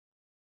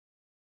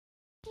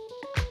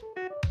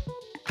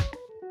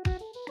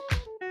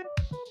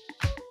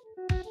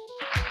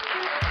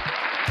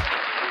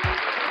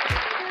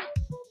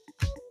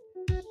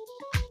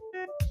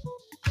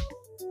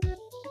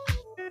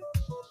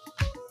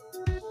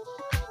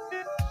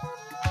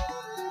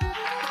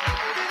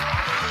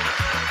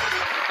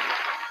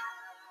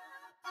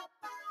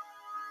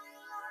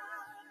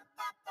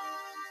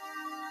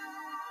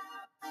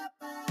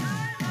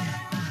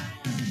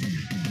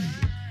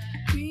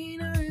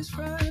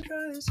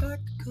as I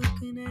could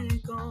cook an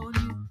egg on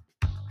you.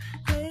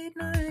 Late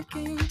night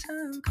game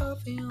time,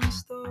 coffee on the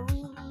stove.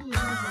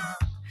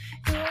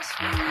 Your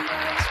sweet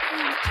ice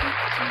cream,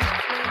 chicken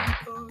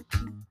flavor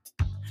too.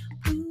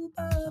 Blue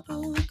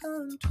bubble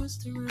gum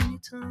twist around your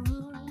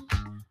tongue.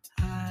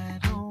 I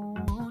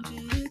don't want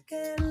you to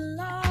get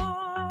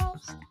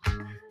lost.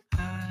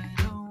 I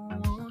don't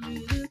want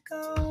you to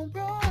go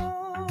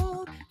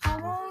broke. I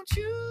want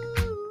you.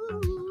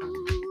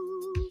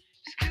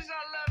 Just 'cause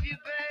I love you,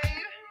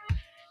 babe,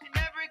 in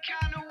every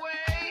kind of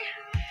way.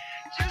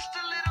 Just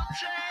a little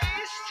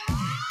taste.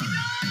 You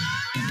know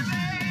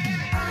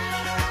I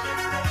love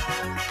you,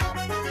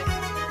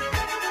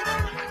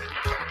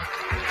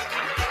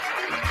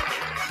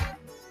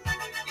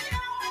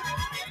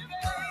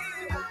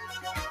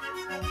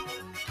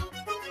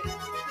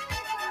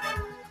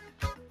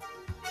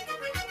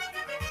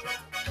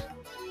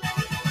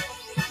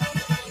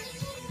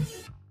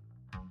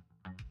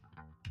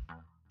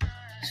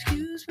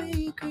 Excuse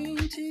me,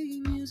 green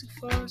tea, music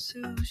for a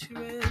sushi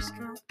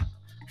restaurant.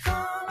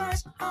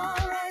 Alright,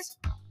 alright.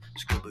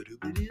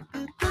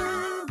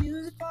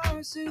 Music for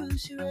a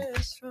sushi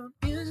restaurant.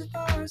 Music for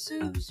a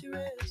sushi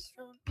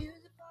restaurant.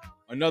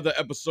 Another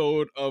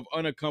episode of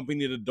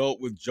Unaccompanied Adult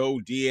with Joe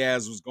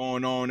Diaz. What's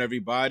going on,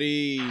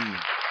 everybody?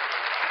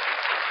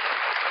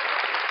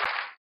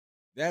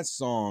 That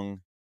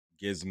song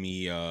gives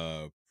me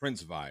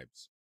Prince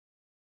vibes.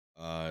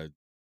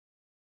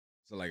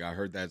 So like I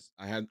heard that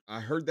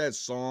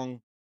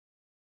song,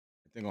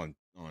 I think on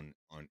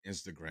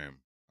Instagram.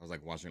 I was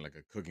like watching like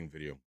a cooking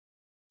video,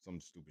 some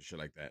stupid shit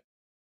like that.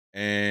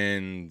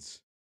 And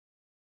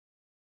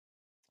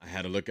I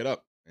had to look it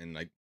up, and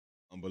like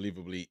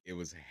unbelievably it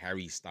was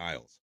Harry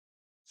Styles.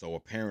 So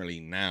apparently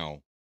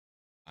now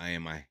I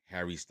am a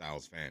Harry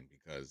Styles fan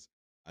because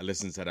I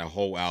listened to that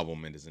whole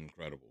album and it's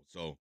incredible.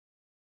 So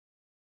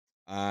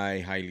I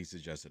highly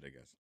suggest it, I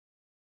guess.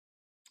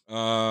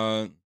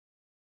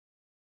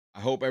 I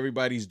hope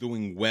everybody's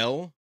doing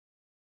well.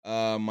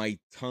 My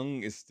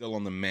tongue is still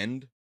on the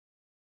mend.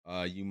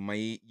 You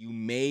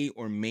may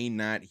or may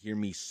not hear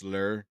me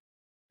slur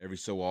every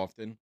so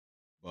often,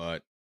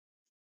 but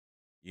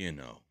you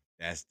know,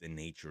 that's the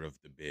nature of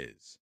the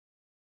biz.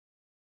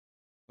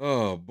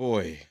 Oh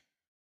boy.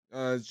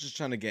 Just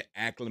trying to get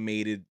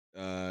acclimated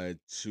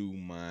to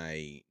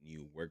my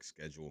new work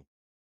schedule.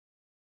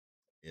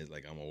 Is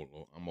like I'm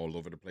all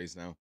over the place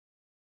now.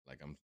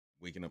 Like I'm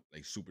waking up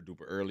like super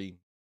duper early,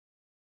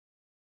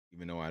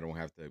 even though I don't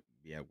have to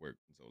be at work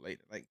until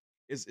late. Like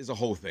it's a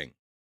whole thing.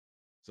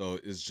 So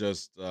it's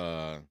just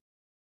I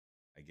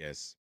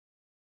guess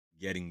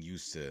getting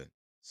used to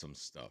some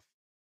stuff.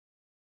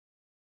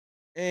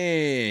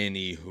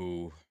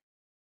 Anywho,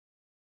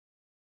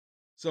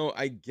 so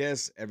I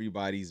guess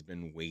everybody's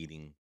been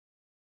waiting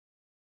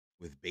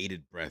with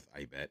bated breath,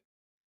 I bet,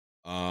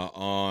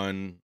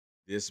 on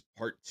this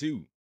part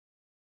 2.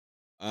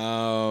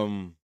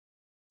 So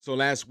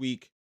last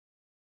week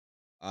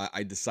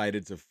I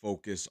decided to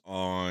focus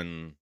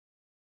on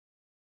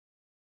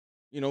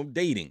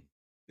dating,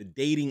 the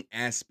dating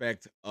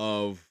aspect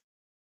of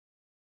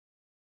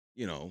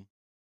you know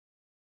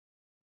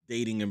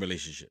dating and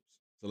relationships.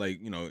 So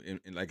like in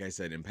like I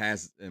said in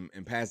past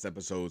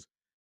episodes,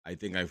 I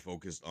think I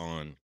focused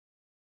on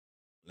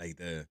like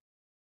the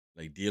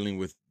like dealing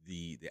with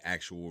the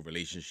actual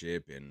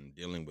relationship and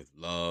dealing with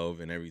love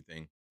and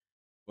everything.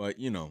 But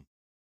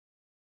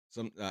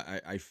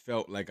I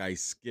felt like I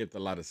skipped a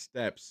lot of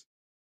steps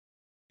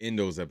in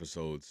those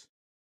episodes,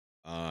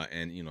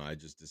 and I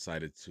just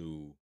decided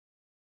to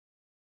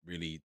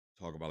really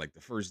talk about like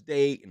the first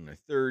date and the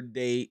third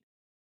date.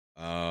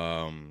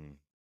 I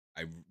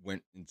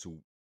went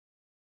into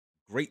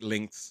great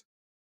lengths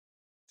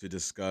to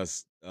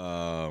discuss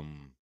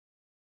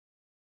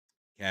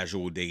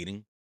casual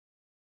dating.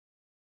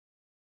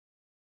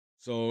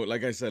 So,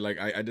 like I said, like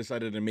I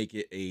decided to make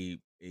it a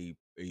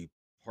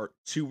part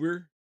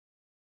twoer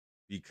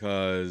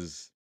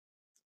because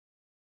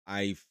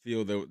I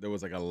feel there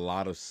was like a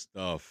lot of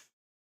stuff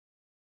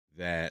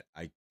that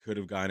I could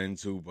have gone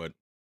into, but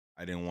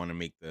I didn't want to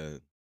make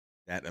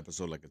that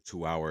episode like a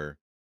 2 hour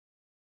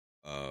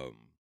um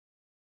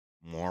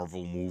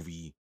Marvel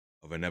movie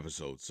of an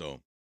episode.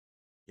 So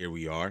here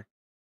we are.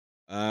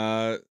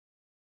 Uh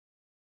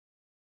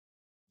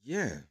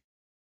yeah.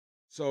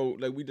 So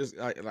like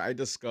I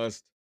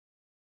discussed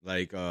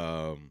like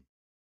the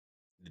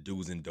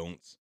do's and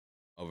don'ts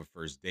of a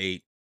first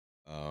date,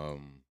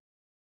 um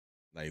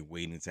like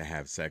waiting to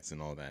have sex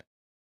and all that.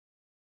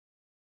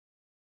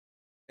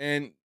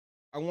 And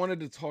I wanted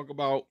to talk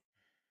about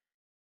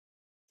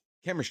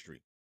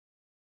chemistry.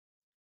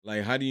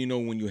 Like how do you know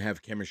when you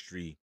have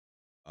chemistry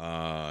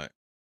uh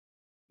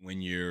when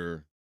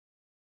you're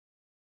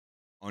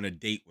on a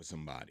date with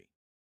somebody?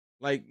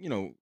 Like,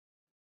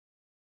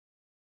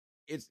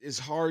 it's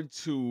hard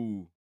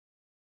to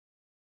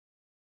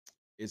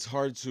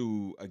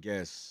I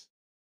guess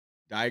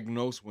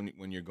diagnose when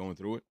you're going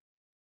through it,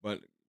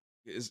 but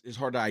it's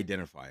hard to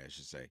identify, I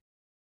should say,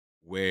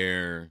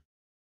 where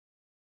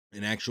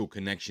an actual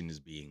connection is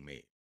being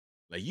made.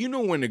 Like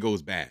when it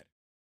goes bad.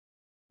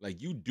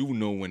 Like you do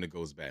know when it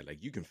goes bad.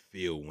 Like you can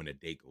feel when a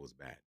date goes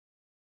bad.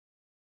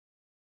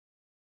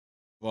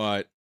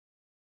 But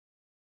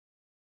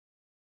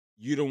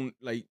you don't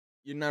like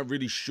you're not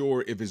really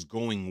sure if it's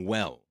going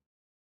well.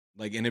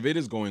 Like, and if it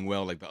is going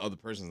well, like the other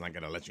person's not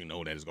gonna let you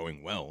know that it's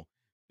going well.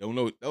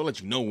 They'll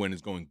let you know when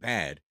it's going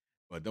bad,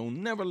 but they'll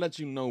never let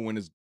you know when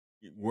it's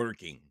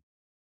working.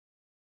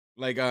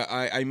 Like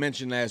I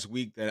mentioned last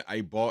week that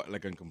I bought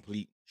like a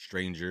complete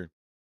stranger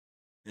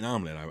an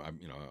omelet.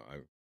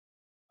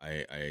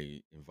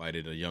 I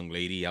invited a young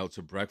lady out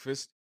to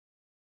breakfast,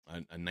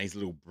 a nice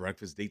little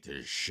breakfast date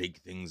to shake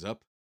things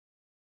up,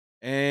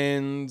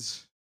 and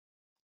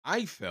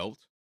I felt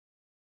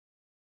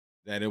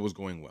that it was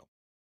going well.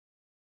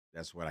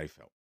 That's what I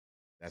felt.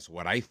 That's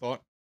what I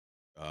thought.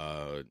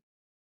 Uh,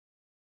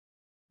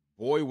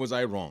 Boy, was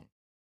I wrong.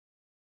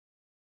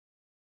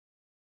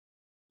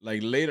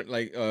 Like later,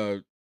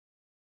 I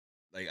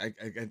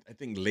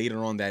think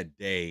later on that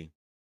day,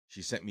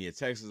 she sent me a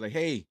text. It's like,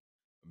 "Hey,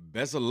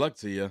 best of luck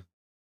to you."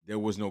 There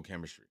was no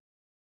chemistry.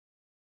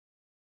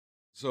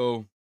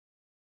 So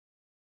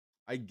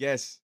I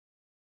guess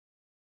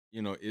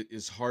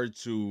it's hard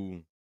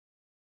to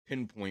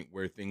pinpoint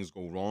where things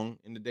go wrong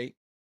in the date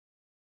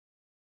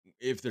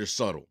if they're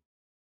subtle.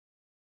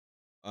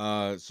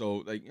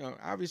 So like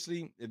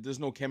obviously, if there's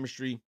no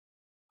chemistry,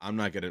 I'm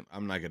not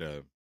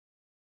gonna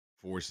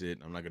force it.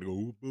 I'm not gonna go,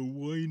 "Oh, but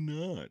why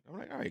not?" I'm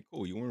like, all right,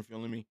 cool. You weren't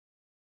feeling me,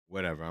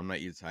 whatever. I'm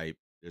not your type.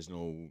 There's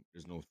no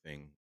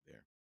thing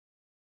there.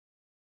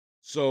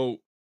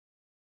 So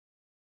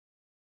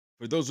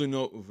for those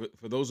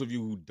of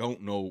you who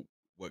don't know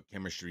what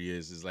chemistry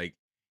is like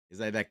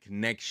that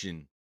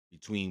connection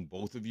between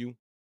both of you.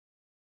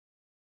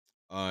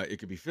 It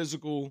could be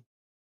physical,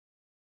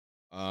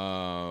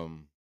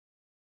 um,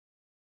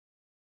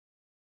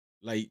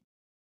 like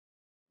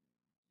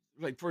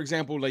for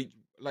example, like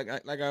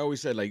I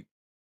always said, like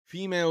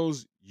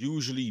females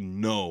usually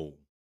know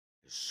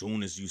as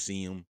soon as you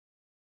see them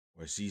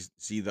or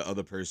see the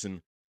other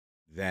person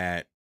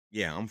that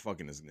yeah, I'm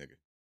fucking this nigga.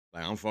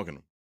 Like I'm fucking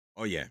him.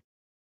 Oh yeah.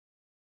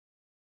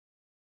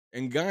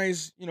 And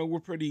guys, we're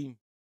pretty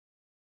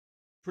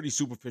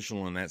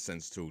superficial in that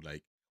sense too.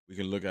 Like we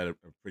can look at a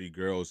pretty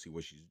girl, see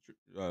what she's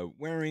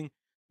wearing.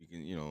 We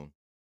can,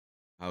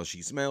 how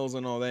she smells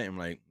and all that. I'm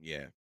like,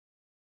 yeah,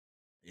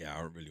 yeah,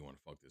 I really want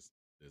to fuck this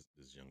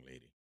young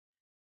lady.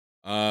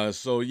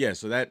 So yeah,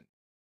 so that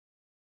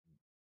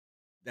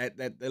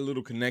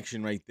little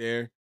connection right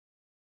there.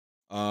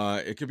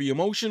 It could be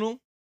emotional.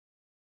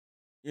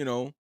 You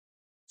know,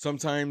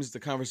 sometimes the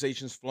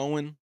conversation's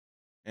flowing,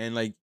 and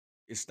like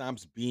it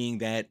stops being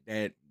that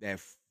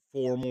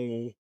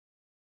formal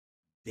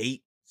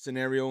date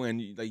scenario,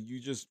 and like you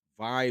just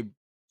vibe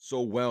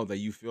so well that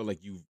you feel like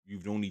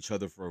you've known each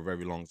other for a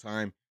very long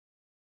time,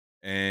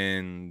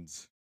 and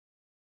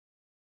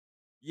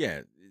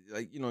yeah,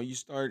 like you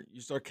start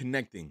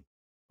connecting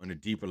on a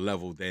deeper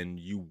level than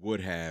you would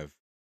have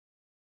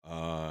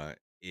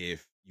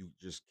if you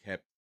just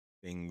kept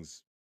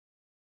things,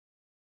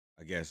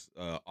 I guess,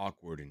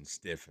 awkward and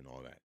stiff and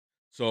all that.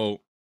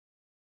 So,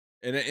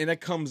 and that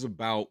comes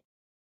about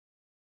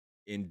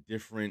in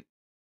different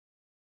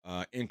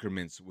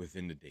increments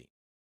within the date.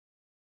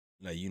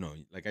 Like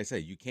like I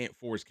said, you can't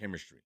force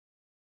chemistry.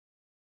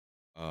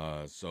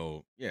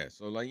 So yeah,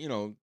 so like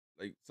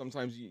like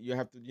sometimes you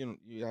have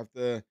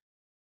to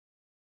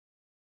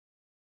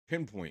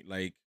pinpoint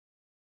like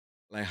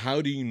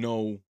how do you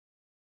know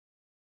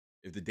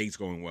if the date's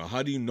going well?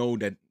 How do you know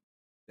that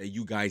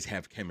you guys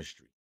have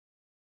chemistry?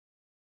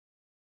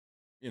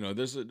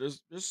 There's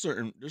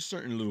certain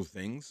little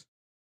things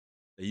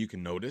that you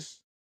can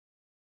notice.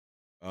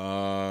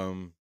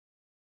 Um,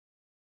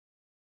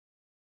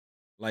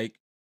 like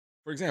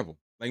for example,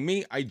 like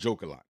me, I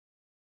joke a lot.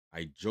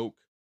 I joke.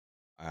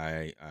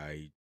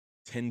 I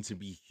tend to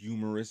be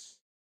humorous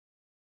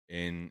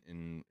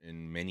in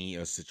many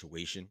a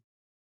situation.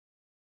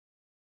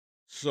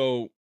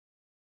 So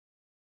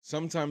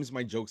sometimes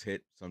my jokes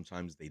hit,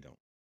 sometimes they don't.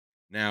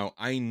 Now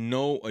I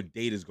know a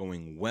date is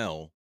going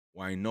well,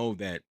 or I know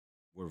that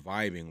we're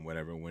vibing,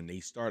 whatever, when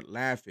they start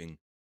laughing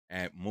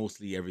at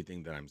mostly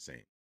everything that I'm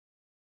saying.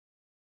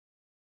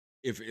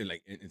 If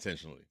like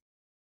intentionally.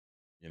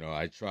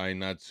 I try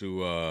not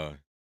to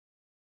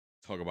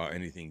talk about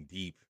anything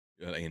deep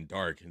and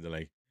dark, and they're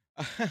like,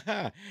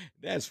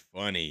 "That's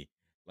funny."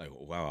 Like,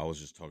 wow, I was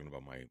just talking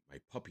about my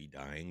puppy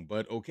dying,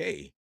 but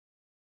okay.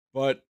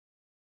 But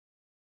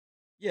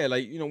yeah,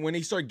 like when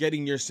they start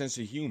getting your sense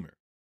of humor,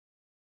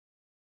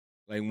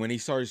 like when they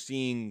start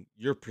seeing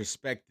your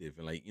perspective,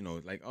 and like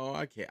like, oh,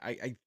 okay,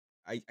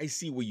 I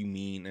see what you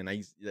mean, and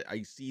I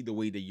see the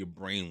way that your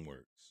brain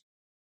works.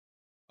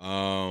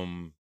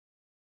 Um,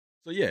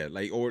 so yeah,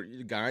 like or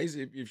guys,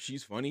 if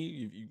she's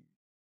funny, if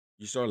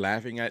you start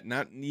laughing at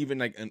not even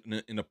like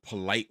in a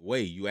polite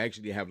way. You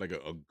actually have like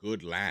a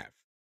good laugh.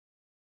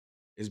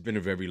 It's been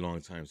a very long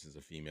time since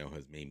a female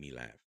has made me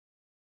laugh.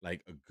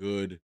 Like a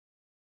good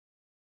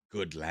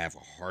laugh, a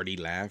hearty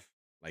laugh,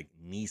 like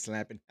knee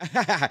slapping. And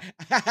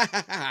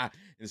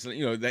so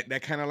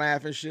that kind of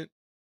laugh and shit.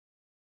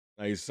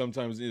 Like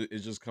sometimes it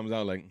just comes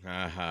out like,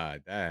 haha,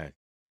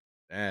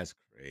 that's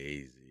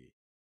crazy.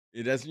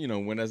 That's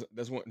when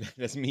that's what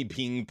that's me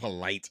being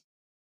polite.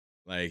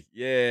 Like,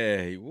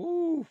 yeah,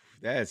 woo,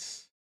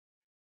 that's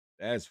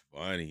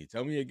funny.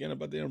 Tell me again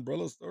about the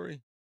umbrella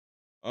story.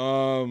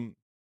 Um,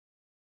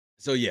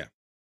 so yeah,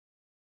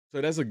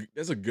 so that's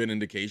a good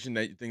indication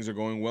that things are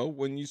going well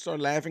when you start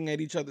laughing at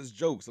each other's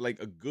jokes,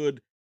 like a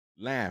good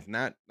laugh,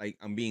 not like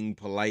I'm being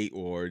polite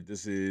or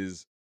this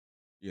is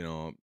you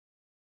know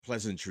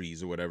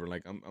pleasantries or whatever.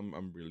 Like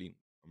I'm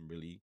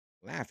really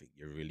laughing.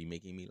 You're really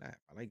making me laugh.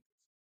 I like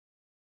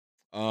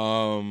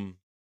this.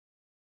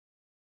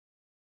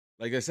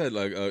 Like I said,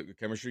 like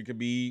chemistry could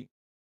be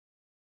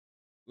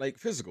like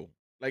physical.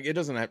 Like it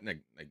doesn't have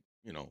like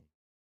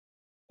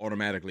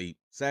automatically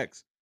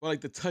sex, but like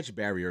the touch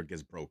barrier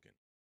gets broken.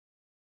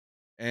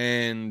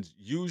 And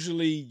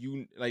usually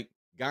you like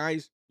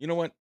guys, you know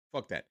what?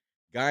 Fuck that.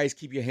 Guys,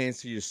 keep your hands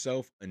to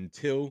yourself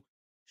until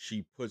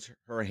she puts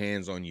her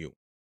hands on you.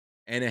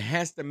 And it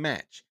has to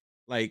match.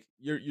 Like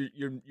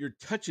your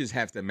touches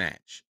have to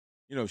match.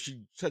 If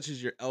she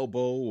touches your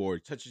elbow or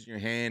touches your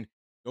hand,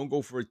 don't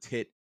go for a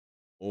tit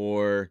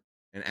or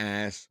an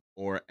ass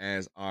or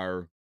as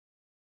our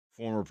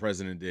former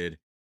president did,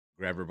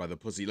 grab her by the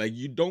pussy. Like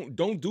you don't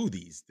do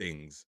these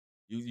things.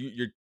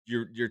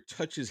 Your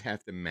touches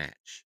have to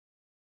match.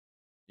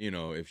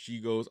 If she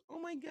goes, "Oh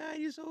my god,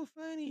 you're so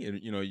funny,"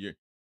 and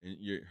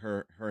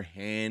her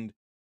hand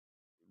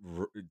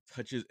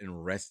touches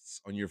and rests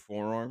on your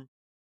forearm,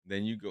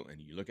 then you go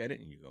and you look at it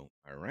and you go,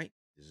 "All right,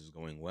 this is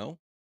going well.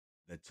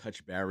 The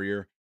touch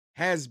barrier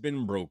has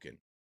been broken."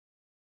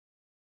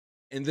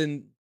 And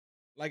then,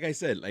 like I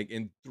said, like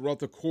and throughout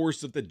the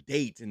course of the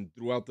date and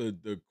throughout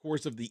the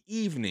course of the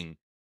evening,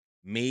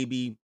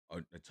 maybe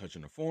a touch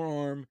on the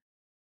forearm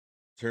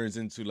turns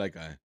into like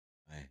a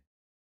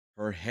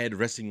her head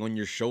resting on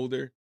your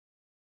shoulder,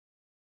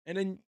 and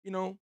then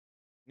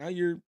now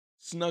you're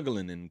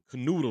snuggling and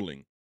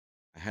canoodling.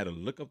 I had to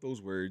look up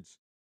those words.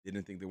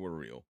 Didn't think they were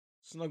real.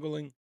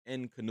 Snuggling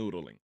and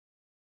canoodling.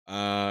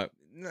 Now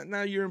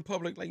you're in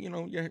public, like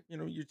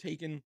you're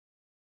taking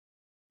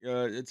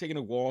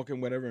a walk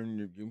and whatever,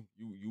 and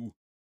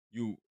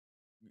you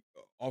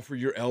offer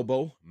your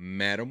elbow,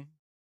 madam,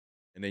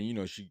 and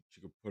then she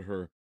could put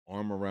her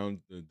arm around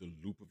the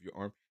loop of your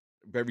arm,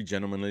 very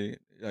gentlemanly.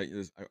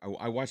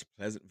 I watched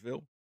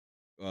Pleasantville,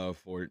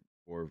 for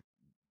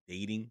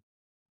dating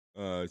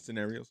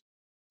scenarios.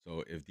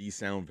 So if these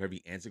sound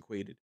very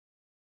antiquated,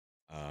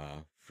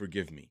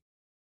 forgive me.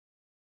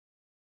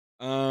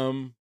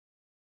 Um,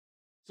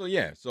 so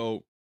yeah,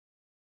 so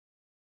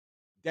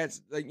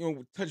that's like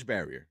touch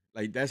barrier.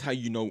 Like that's how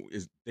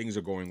is things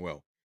are going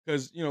well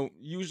because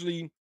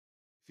usually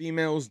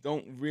females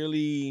don't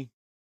really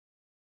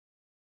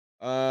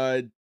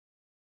uh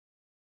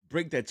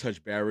break that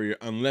touch barrier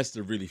unless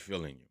they're really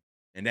feeling you,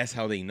 and that's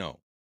how they know.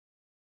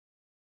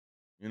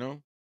 You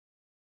know,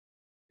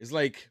 it's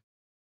like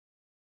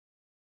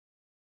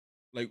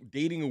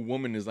dating a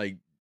woman is like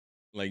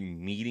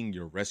meeting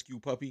your rescue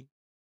puppy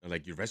or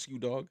like your rescue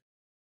dog.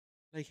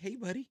 Like, hey,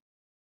 buddy,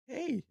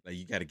 hey, like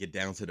you got to get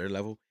down to their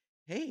level.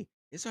 Hey,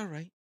 it's all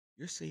right.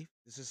 You're safe.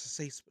 This is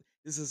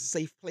a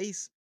safe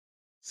place,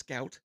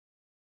 Scout.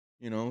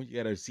 You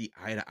got to see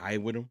eye to eye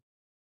with them,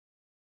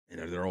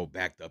 and they're all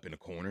backed up in a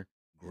corner,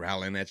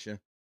 growling at you,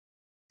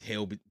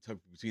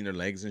 tucked between their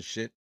legs and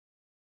shit.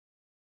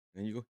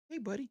 And you go, hey,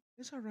 buddy,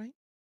 it's all right.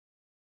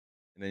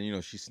 And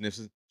then she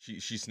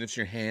sniffs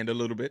your hand a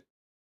little bit,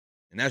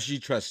 and now she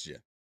trusts you.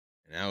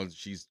 And now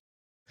she's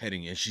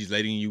petting you, and she's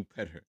letting you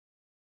pet her.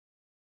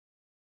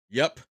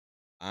 Yep,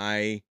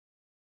 I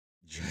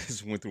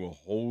just went through a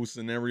whole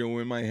scenario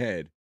in my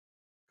head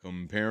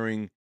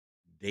comparing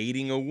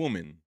dating a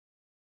woman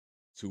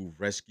to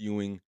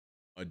rescuing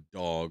a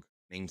dog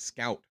named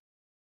Scout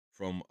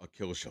from a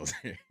kill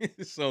shelter.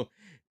 So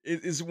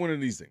it's one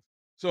of these things.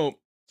 So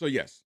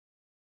yes,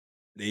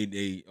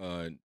 you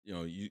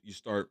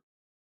start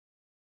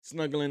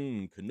snuggling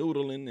and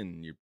canoodling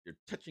and you're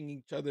touching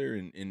each other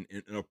in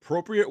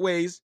appropriate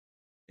ways,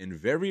 in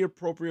very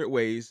appropriate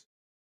ways.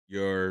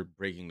 You're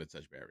breaking the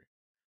touch barrier.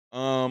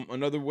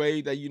 Another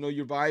way that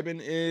you're vibing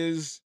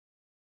is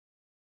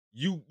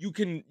you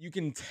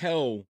can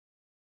tell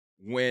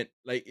when,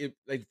 like, if,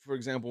 like, for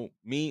example,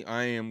 me,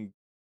 I am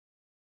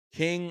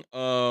king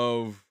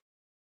of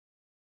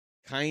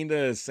kind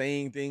of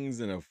saying things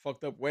in a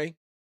fucked up way.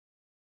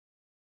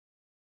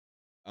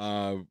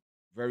 Uh,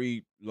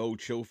 very low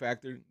chill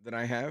factor that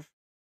I have.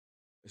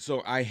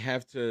 So I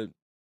have to,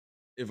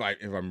 if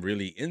I'm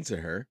really into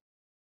her,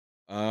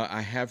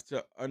 I have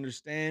to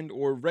understand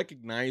or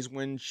recognize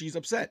when she's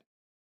upset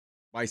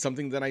by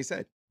something that I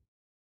said.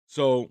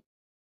 So,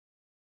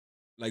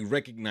 like,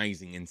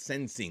 recognizing and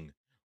sensing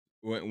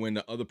when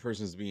the other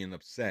person's being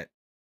upset,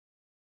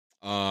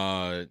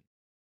 uh,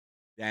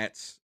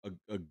 that's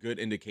a good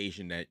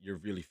indication that you're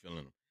really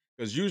feeling them.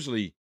 Because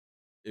usually,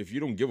 if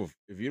you don't give a,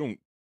 if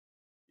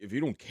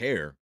you don't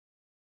care,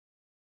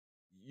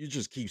 you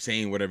just keep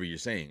saying whatever you're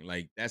saying.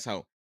 Like that's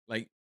how,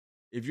 like,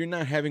 if you're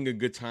not having a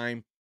good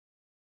time,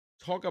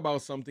 talk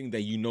about something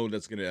that you know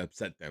that's going to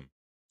upset them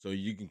so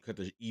you can cut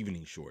the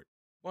evening short.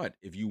 But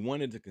if you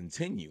wanted to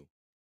continue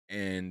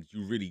and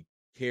you really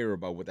care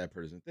about what that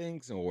person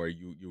thinks, or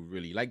you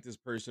really like this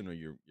person, or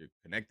you're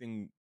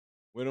connecting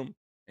with them,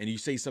 and you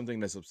say something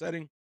that's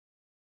upsetting,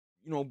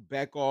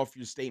 back off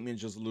your statement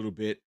just a little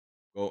bit.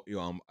 Go,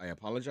 I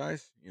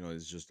apologize.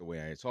 It's just the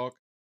way I talk.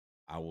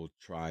 I will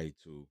try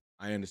to.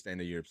 I understand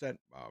that you're upset.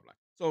 Blah blah.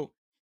 Blah.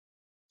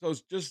 So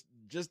it's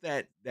just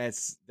that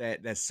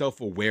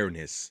self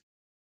awareness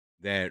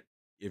that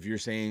if you're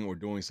saying or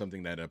doing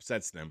something that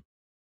upsets them,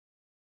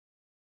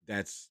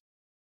 that's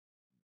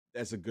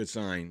that's a good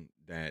sign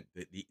that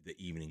the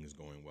evening is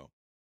going well.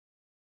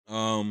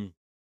 Um,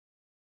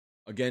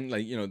 Again,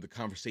 like the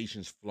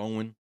conversation's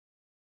flowing.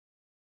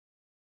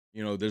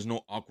 There's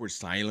no awkward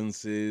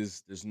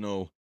silences. There's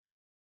no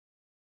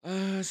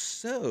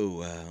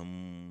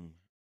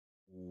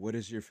what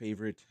is your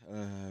favorite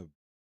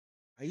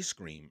ice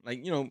cream?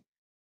 Like you're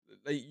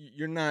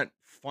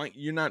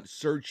not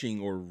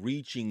searching or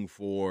reaching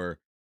for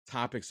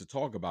topics to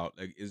talk about.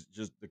 Like it's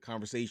just the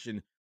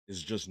conversation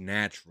is just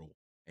natural,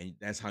 and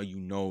that's how you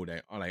know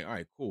that. All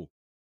right, cool.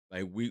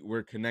 Like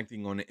we're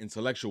connecting on an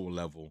intellectual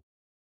level,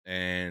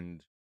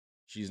 and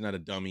she's not a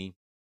dummy,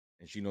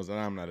 and she knows that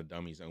I'm not a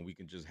dummy, so we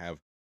can just have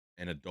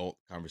an adult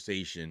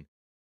conversation.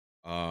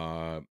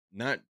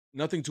 Not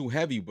nothing too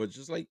heavy, but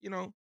just like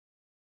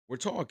we're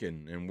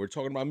talking, and we're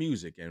talking about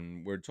music,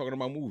 and we're talking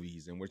about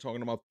movies, and we're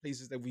talking about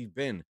places that we've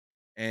been,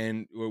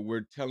 and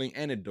we're telling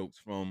anecdotes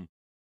from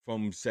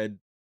said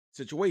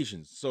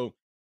situations. So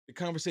the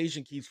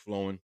conversation keeps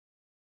flowing,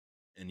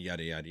 and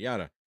yada yada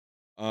yada.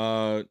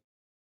 uh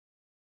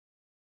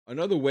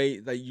Another way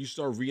that you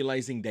start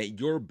realizing that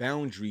your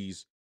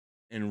boundaries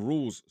and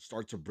rules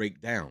start to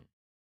break down,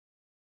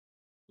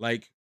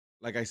 like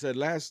I said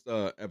last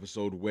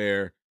episode,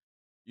 where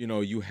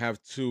you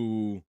have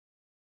to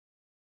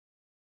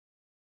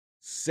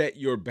set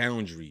your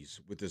boundaries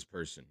with this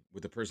person,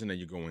 with the person that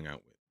you're going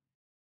out with.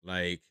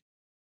 Like,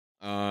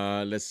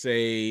 let's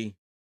say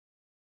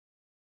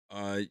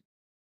uh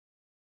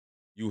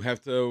you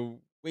have to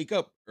wake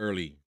up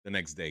early the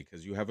next day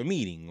because you have a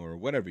meeting or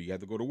whatever, you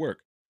have to go to work.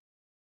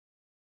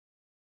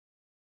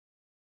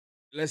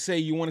 Let's say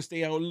you want to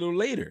stay out a little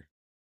later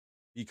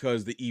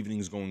because the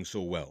evening's going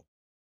so well.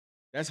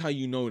 That's how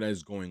you know that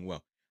it's going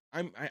well.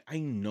 I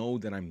know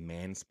that I'm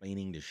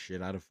mansplaining the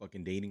shit out of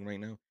fucking dating right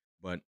now,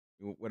 but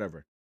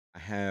whatever. I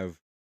have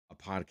a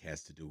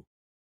podcast to do,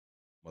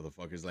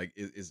 motherfuckers. Like,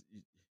 is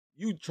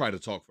you try to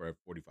talk for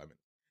 45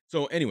 minutes.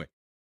 So anyway,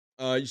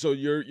 so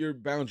your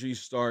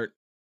boundaries start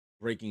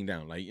breaking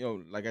down. Like,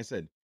 like I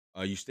said,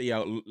 you stay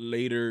out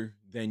later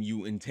than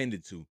you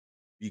intended to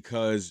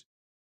because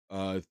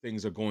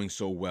things are going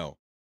so well.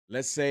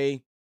 Let's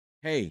say,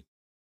 hey,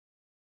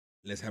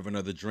 let's have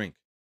another drink.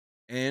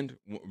 And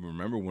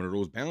remember, one of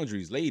those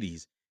boundaries,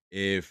 ladies,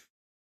 if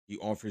he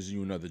offers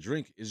you another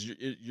drink,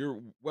 you're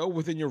well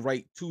within your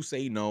right to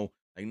say no.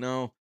 Like,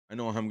 no, I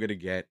know I'm gonna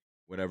get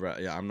whatever.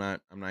 Yeah, I'm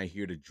not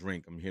here to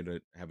drink. I'm here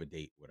to have a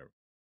date, whatever.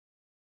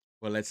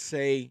 But let's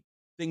say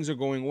things are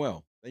going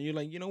well. Then you're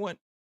like, you know what?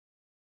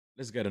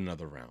 Let's get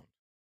another round.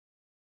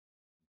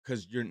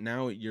 Because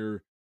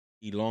you're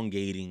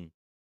elongating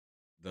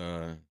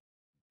the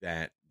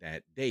that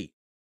date.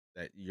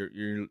 That you're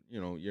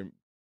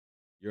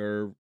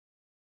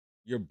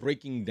you're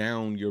breaking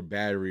down your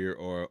barrier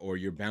or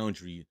your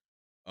boundary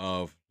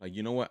of, like,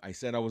 you know what? I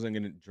said I wasn't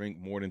gonna drink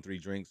more than 3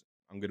 drinks.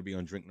 I'm gonna be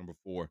on drink number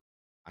 4.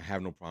 I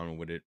have no problem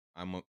with it.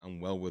 I'm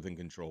well within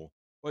control.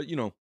 But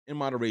in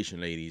moderation,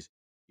 ladies.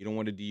 You don't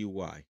want a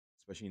DUI,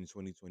 especially in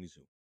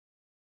 2022.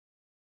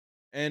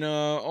 And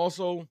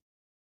also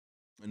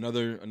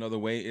another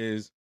way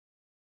is,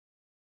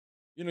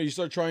 you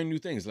start trying new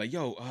things. Like,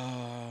 yo,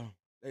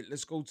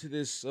 let's go to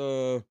this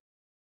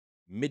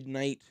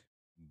midnight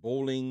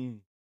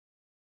bowling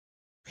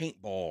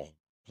paintball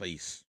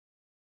place.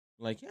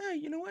 Like, yeah,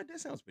 you know what? That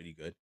sounds pretty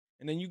good.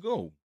 And then you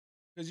go,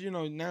 because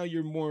now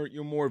you're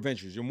more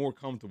adventurous. You're more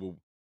comfortable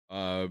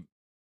uh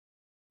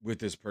with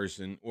this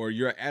person, or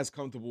you're as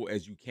comfortable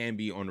as you can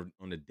be on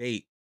a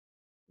date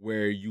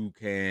where you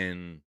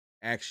can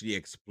actually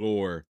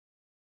explore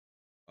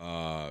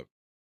uh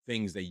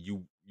things that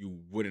you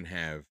wouldn't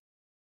have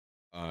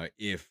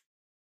if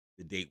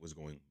the date was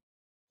going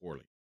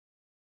poorly.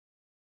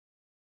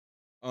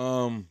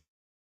 Um,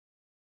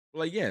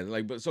 like, yeah,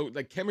 like, but so,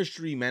 like,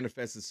 chemistry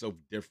manifests itself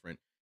different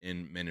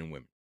in men and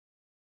women.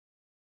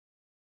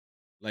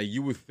 Like,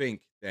 you would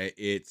think that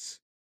it's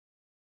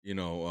you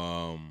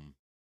know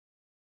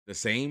the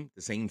same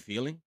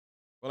feeling,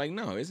 but like,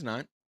 no, it's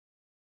not.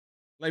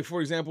 Like,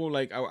 for example,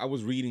 like, I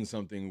was reading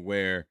something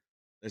where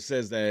it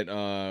says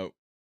that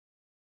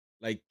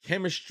like,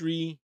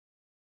 chemistry,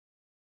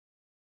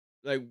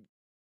 like,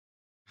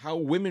 how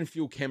women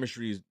feel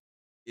chemistry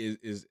is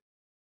is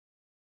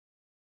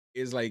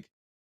is like,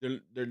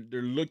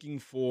 they're looking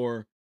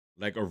for,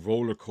 like, a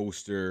roller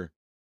coaster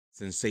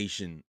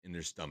sensation in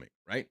their stomach,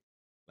 right?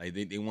 Like,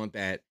 they want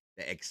that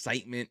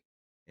excitement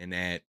and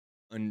that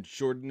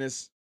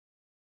unsureness.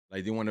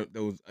 Like, they want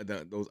those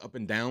up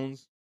and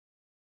downs.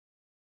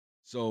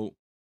 So,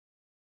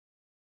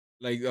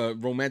 like,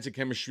 romantic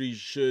chemistry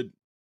should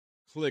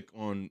click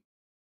on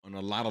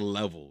a lot of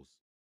levels.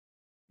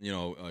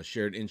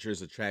 Shared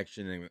interest,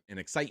 attraction, and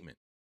excitement.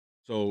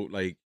 So,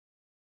 like,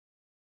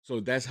 so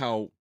that's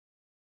how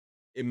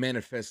it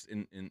manifests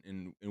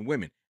in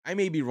women. I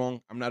may be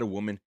wrong. I'm not a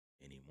woman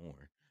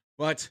anymore,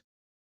 but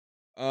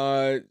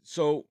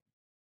so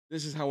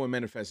this is how it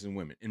manifests in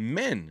women. In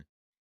men,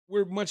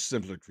 we're much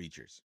simpler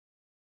creatures.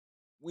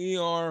 We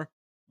are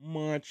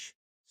much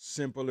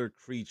simpler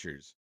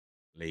creatures,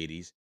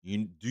 ladies.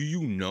 Do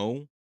you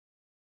know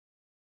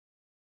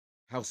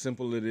how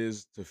simple it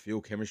is to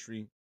feel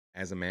chemistry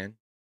as a man?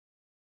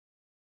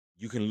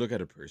 You can look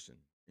at a person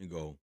and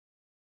go,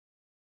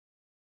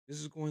 "This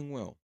is going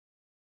well.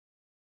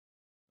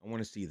 I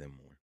want to see them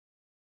more."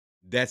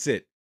 That's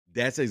it.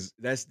 That's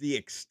the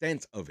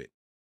extent of it.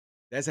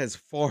 That's as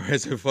far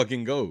as it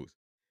fucking goes.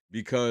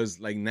 Because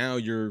now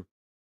you're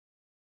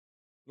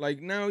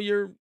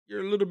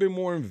a little bit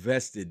more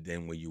invested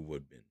than what you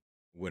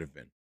would have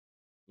been.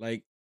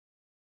 Like,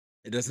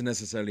 it doesn't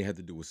necessarily have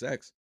to do with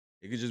sex.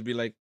 It could just be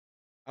like,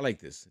 I like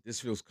this. This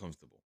feels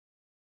comfortable.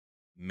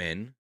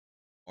 Men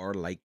are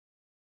like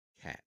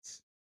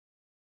cats.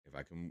 If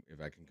I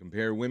can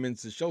compare women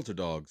to shelter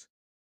dogs,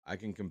 I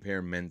can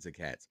compare men to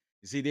cats.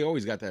 You see, they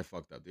always got that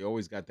fucked up. They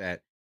always got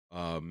that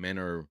men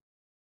are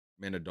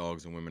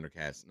dogs and women are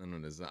cats. No, no,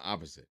 no, it's the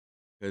opposite.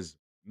 Because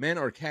men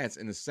are cats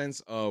in the sense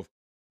of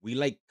we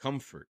like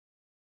comfort.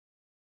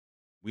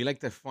 We like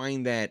to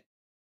find that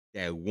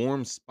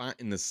warm spot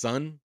in the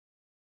sun.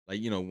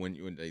 Like,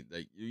 when they,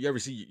 like,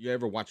 you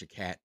ever watch a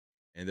cat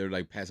and they're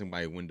like passing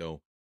by a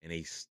window and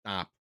they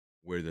stop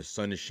where the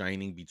sun is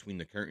shining between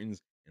the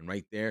curtains, and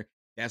right there,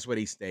 that's where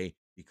they stay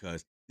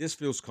because this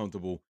feels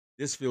comfortable,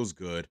 this feels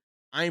good.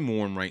 I'm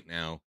warm right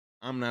now.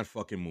 I'm not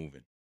fucking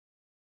moving.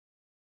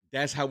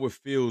 That's how it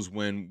feels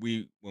when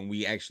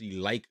we actually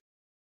like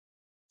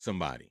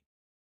somebody.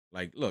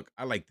 Like, look,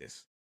 I like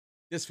this.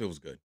 This feels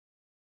good.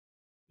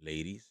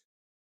 Ladies,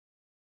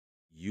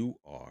 you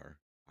are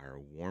our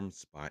warm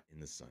spot in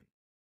the sun.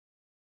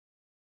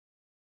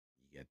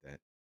 You get that?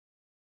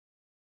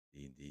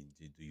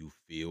 Do you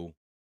feel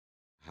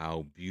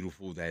how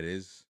beautiful that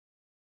is?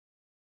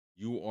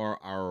 You are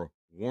our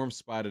warm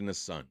spot in the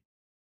sun.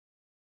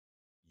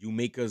 You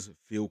make us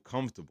feel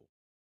comfortable.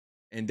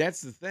 And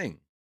that's the thing.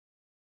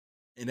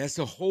 And that's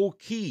the whole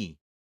key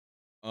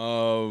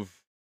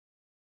of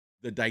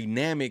the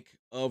dynamic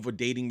of a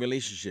dating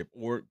relationship,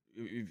 or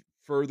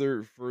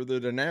further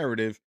the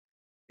narrative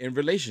in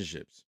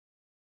relationships.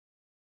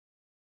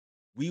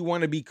 We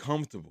want to be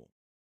comfortable.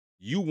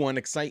 You want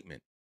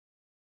excitement.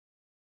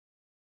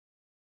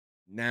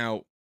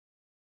 Now,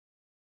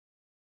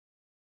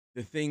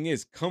 the thing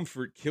is,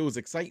 comfort kills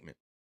excitement.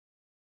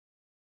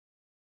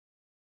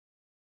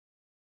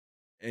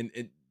 And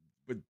it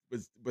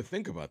but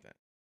think about that.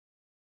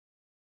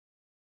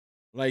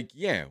 Like,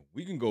 yeah,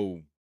 we can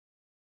go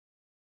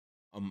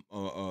um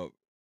uh, uh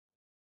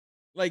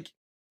like,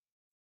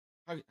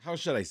 how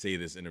should I say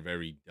this in a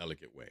very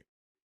delicate way?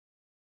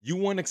 You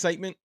want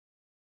excitement?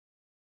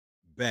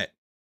 Bet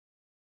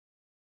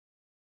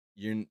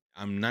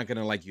I'm not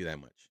gonna like you that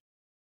much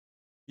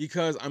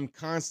because I'm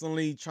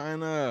constantly trying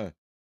to,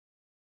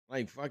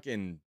 like,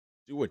 fucking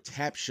do a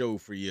tap show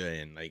for you,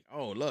 and like,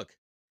 oh, look,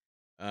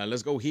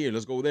 let's go here,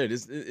 let's go there.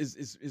 This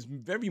is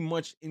very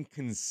much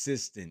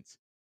inconsistent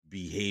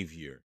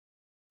behavior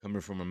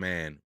coming from a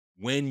man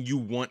when you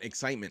want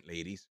excitement,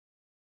 ladies.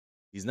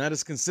 He's not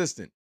as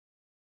consistent.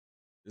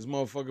 This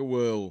motherfucker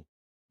will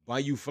buy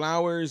you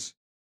flowers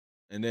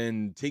and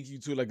then take you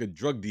to like a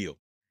drug deal.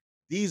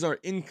 These are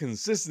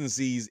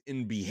inconsistencies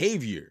in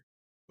behavior,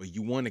 but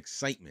you want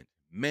excitement.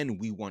 Men,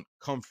 we want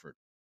comfort.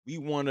 We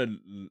want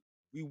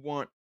we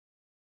want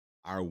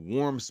our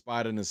warm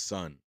spot in the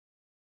sun.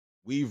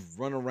 We've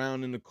run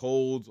around in the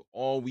cold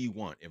all we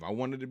want. If I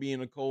wanted to be in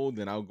the cold,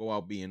 then I'll go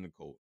out be in the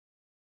cold.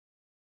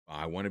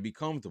 I want to be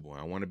comfortable.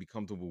 I want to be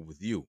comfortable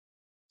with you.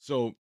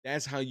 So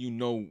that's how you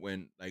know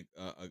when, like,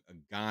 a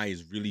guy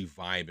is really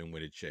vibing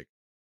with a chick,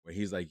 where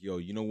he's like, "Yo,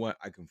 you know what?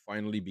 I can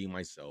finally be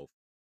myself.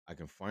 I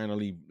can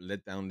finally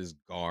let down this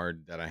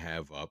guard that I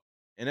have up."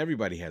 And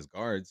everybody has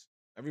guards.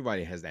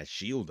 Everybody has that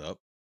shield up.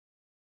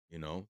 You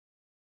know,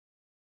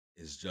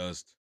 it's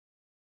just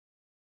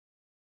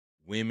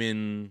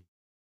women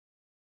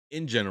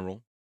in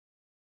general.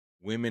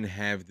 Women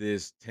have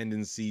this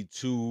tendency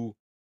to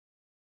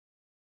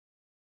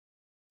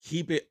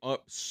keep it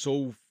up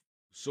so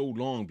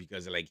long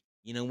because they're like,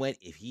 you know what?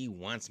 If he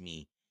wants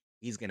me,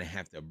 he's gonna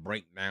have to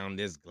break down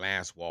this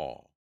glass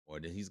wall, or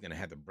that he's gonna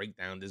have to break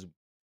down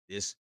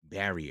this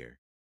barrier.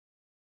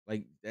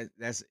 Like,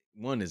 that's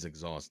one is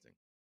exhausting.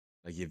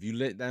 Like, if you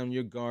let down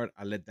your guard,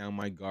 I let down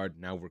my guard.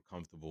 Now we're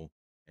comfortable,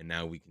 and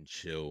now we can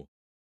chill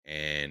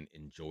and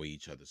enjoy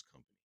each other's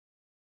company.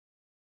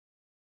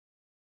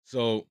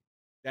 So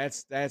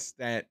that's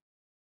that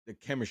the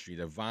chemistry,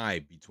 the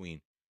vibe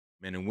between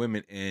men and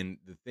women. And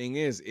the thing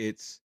is,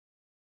 it's,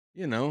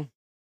 you know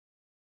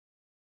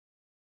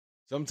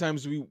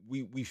Sometimes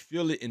we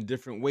feel it in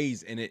different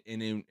ways, and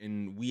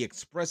and we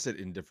express it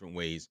in different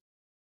ways,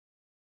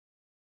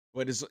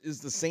 but it's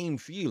the same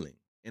feeling.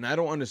 And I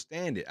don't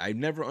understand it. I've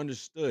never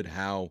understood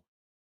how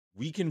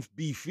we can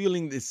be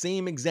feeling the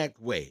same exact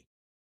way,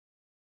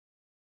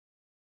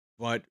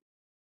 but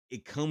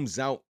it comes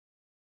out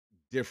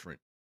different.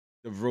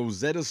 The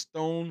Rosetta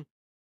Stone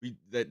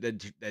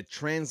that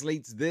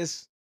translates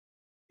this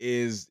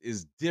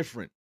is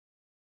different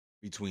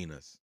between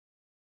us.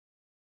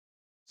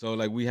 So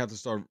like we have to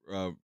start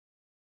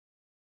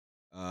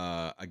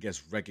I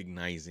guess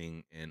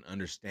recognizing and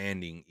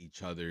understanding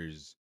each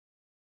other's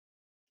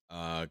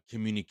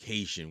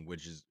communication,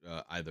 which is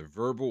either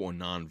verbal or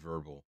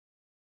nonverbal.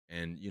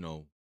 And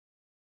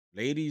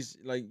ladies,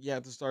 like you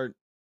have to start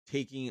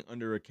taking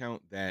under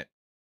account that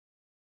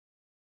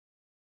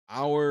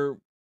our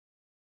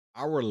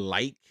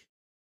like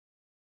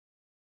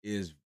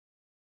is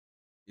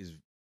is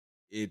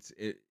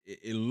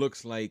it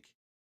looks like,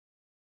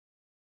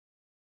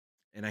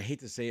 and I hate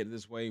to say it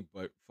this way,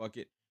 but fuck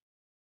it.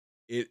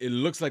 It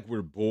looks like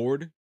we're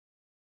bored,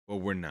 but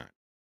we're not.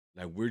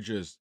 Like we're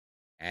just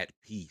at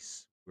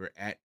peace. We're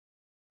at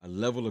a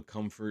level of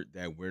comfort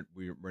that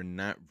we're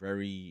not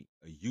very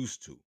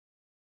used to.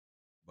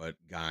 But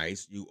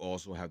guys, you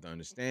also have to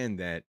understand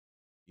that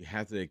you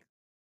have to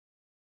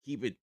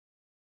keep it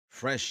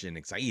fresh and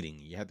exciting.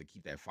 You have to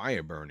keep that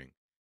fire burning.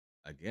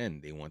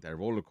 Again, they want that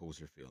roller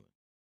coaster feeling.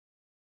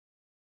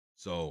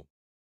 So,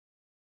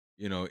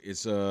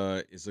 it's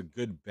a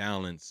good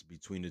balance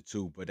between the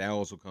two, but that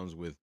also comes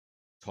with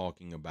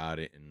talking about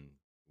it and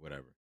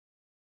whatever.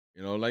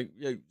 Like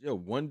yeah,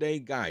 one day,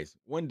 guys,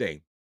 one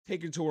day,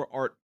 take her to her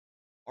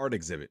art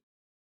exhibit.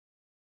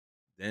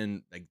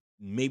 Then like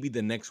maybe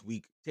the next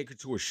week, take her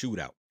to a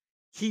shootout.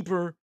 Keep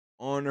her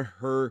on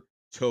her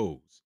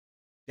toes.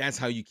 That's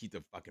how you keep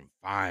the fucking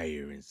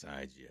fire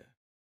inside you.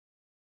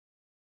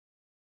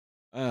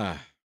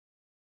 Ah,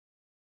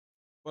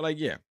 but like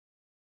yeah,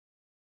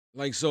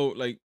 like so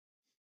like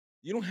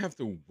you don't have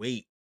to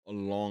wait a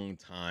long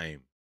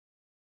time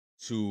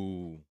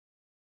to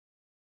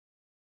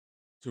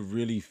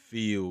really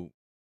feel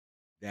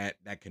that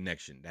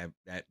connection,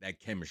 that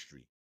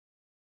chemistry.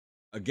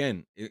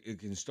 Again, it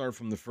can start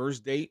from the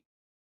first date,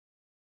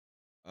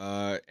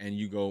 and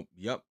you go,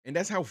 yep, and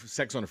that's how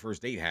sex on the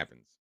first date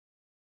happens.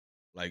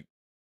 Like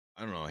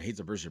I don't know, I hate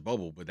to burst your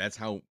bubble, but that's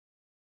how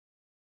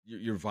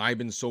you're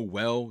vibing so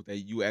well that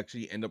you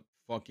actually end up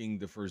fucking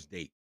the first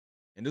date.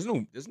 And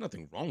there's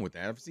nothing wrong with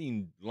that. I've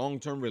seen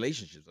long-term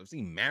relationships. I've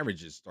seen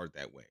marriages start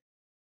that way.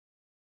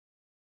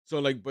 So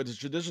like, but it's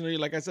traditionally,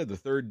 like I said, the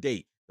third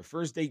date. The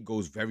first date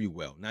goes very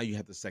well. Now you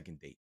have the second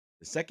date.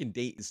 The second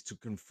date is to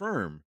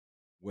confirm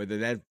whether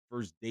that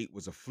first date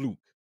was a fluke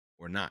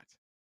or not.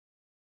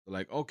 So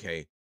like,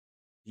 okay,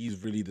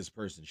 he's really this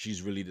person.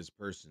 She's really this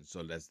person.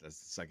 So that's the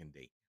second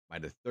date. By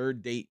the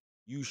third date,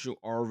 you should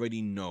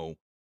already know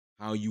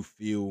how you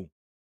feel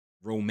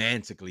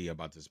romantically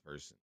about this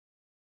person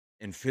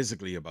and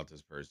physically about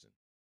this person.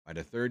 By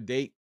the third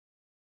date,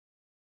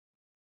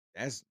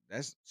 that's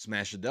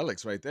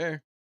smashadelics right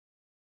there.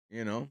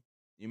 You know,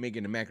 you're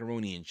making the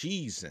macaroni and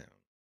cheese sound.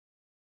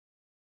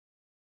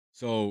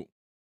 So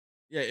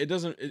yeah, it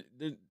doesn't.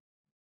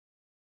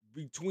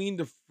 Between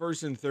the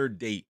first and third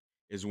date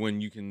is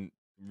when you can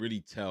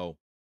really tell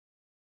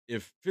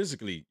if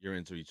physically you're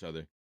into each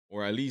other,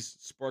 or at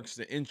least sparks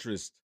the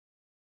interest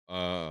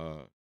uh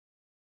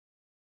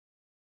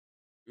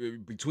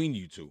between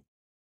you two.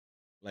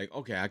 Like,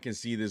 okay, I can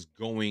see this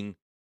going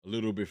a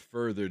little bit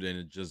further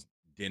than just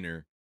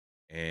dinner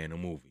and a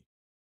movie.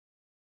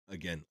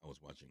 Again, I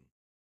was watching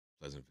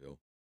Pleasantville.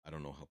 I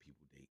don't know how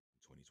people date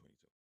in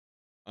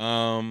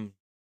 2022.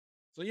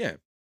 So yeah.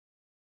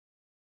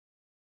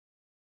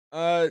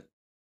 Uh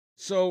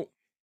so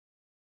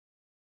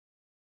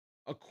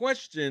a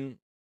question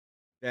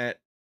that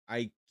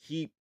I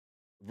keep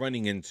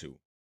running into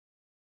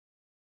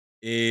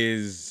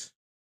is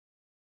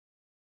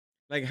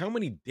like how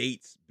many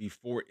dates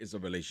before is a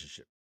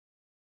relationship?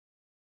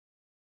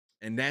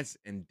 And that's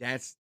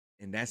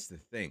the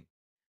thing.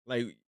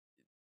 Like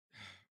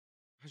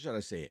how should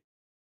I say it?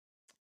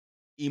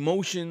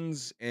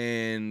 Emotions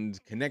and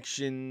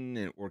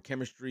connection or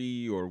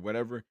chemistry or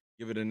whatever,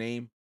 give it a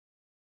name.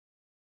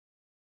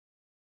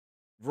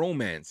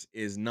 Romance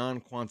is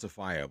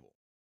non-quantifiable.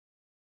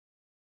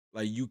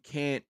 Like you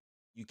can't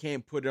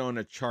put it on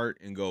a chart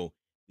and go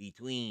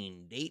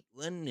between date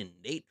 1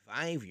 and date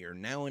 5 you're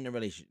now in a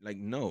relationship. Like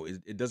no,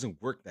 it doesn't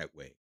work that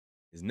way.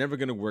 It's never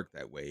going to work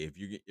that way.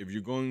 If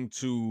you're going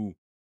to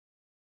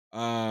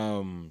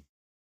um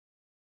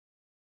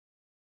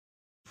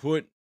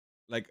put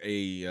like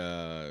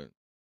a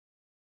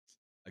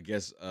I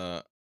guess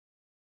a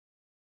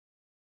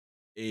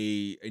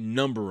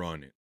number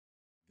on it,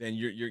 then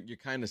you're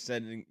kind of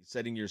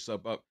setting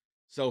yourself up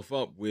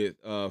with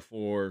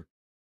for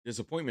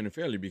disappointment and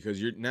failure,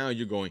 because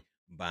you're going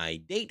by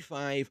date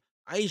 5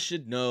 I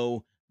should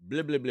know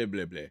blah blah blah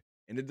blah blah,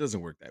 and it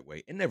doesn't work that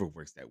way. It never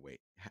works that way.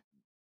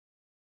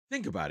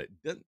 Think about it.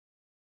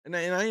 And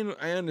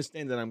I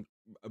understand that I'm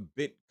a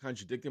bit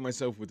contradicting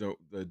myself with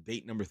the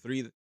date number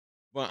three,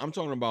 but I'm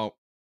talking about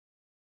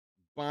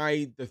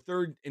by the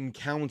third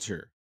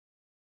encounter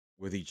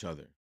with each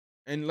other.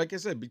 And like I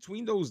said,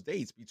 between those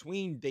dates,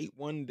 between date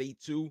one, date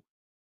two,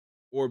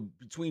 or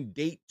between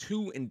date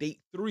two and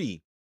date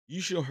three, you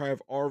should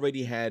have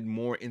already had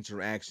more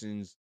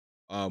interactions,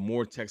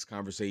 more text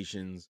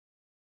conversations,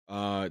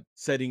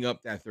 setting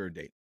up that third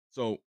date.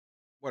 So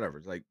whatever.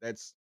 It's like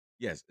that's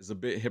yes, it's a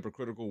bit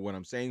hypocritical what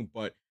I'm saying,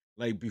 but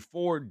like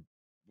before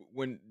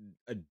when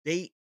a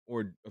date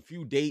or a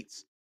few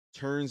dates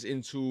turns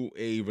into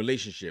a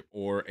relationship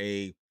or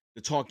a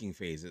the talking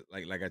phase,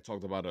 like I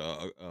talked about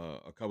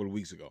a couple of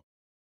weeks ago,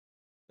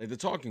 like the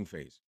talking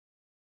phase.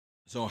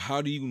 So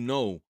how do you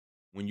know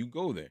when you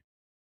go there?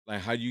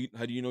 Like how do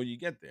you know you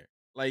get there?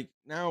 Like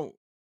now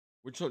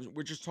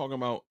we're just talking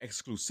about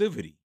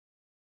exclusivity,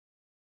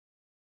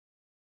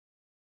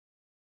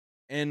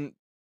 and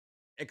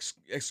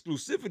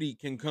exclusivity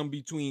can come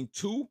between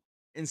 2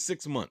 and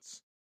 6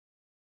 months,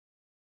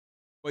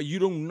 but you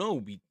don't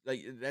know.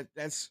 Like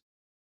that's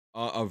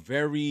a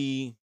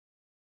very,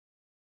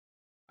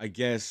 I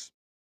guess,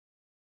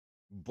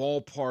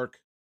 ballpark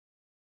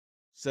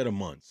set of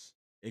months.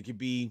 It could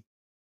be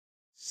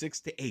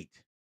 6 to 8.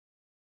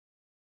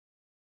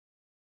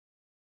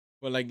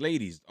 But like,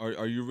 ladies,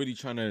 are you really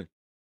trying to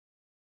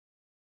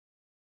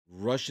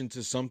rush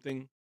into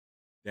something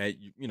that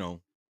you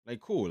know,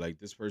 like, cool, like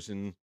this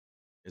person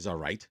is all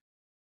right.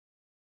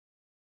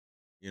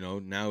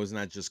 Now it's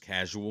not just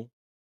casual,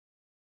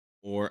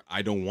 or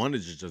I don't want to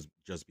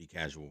just be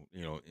casual.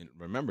 And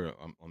remember,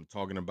 I'm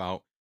talking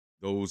about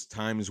those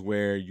times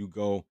where you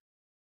go,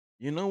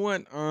 you know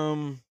what?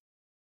 I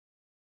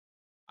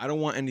don't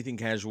want anything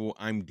casual.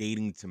 I'm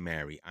dating to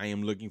marry. I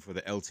am looking for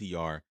the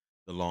LTR,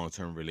 the long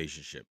term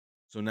relationship.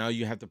 So now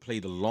you have to play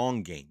the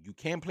long game. You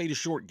can't play the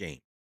short game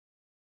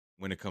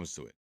when it comes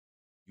to it.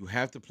 You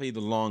have to play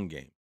the long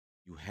game.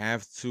 You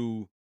have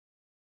to,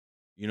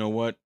 you know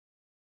what?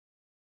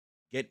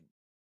 Get,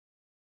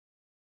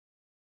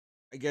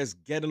 I guess,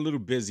 get a little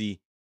busy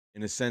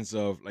in the sense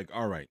of like,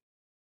 all right,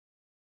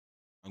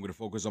 I'm going to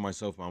focus on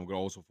myself, but I'm going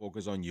to also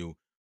focus on you.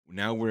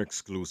 Now we're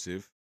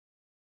exclusive.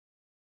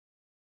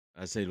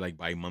 I say like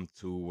by month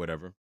two,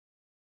 whatever.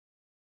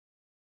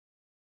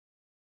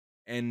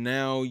 And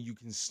now you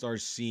can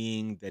start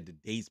seeing that the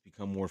dates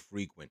become more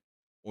frequent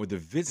or the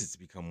visits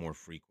become more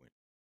frequent.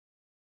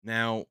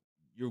 Now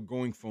you're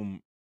going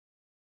from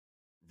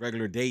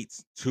regular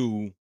dates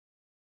to,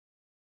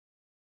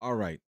 all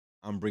right,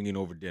 I'm bringing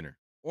over dinner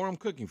or I'm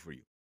cooking for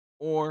you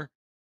or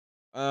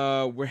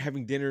we're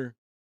having dinner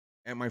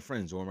at my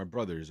friends or my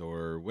brothers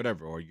or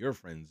whatever, or your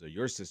friends or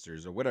your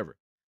sisters or whatever.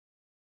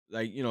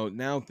 Like,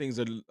 now things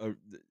are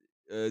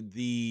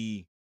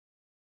the,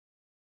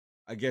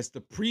 I guess,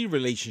 the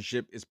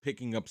pre-relationship is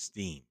picking up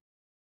steam.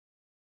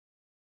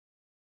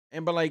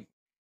 And but like,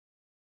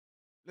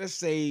 let's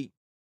say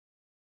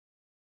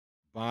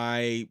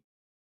by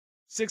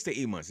 6 to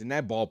 8 months, in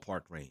that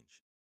ballpark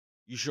range,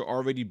 you should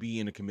already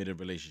be in a committed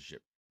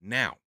relationship.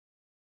 Now,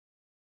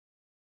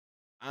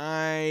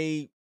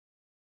 I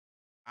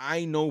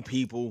I know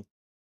people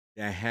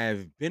that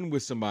have been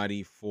with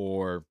somebody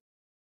for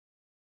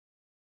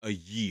a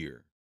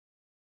year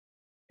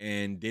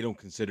and they don't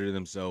consider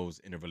themselves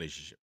in a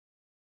relationship.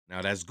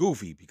 Now that's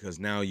goofy because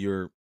now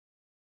you're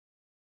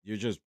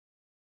just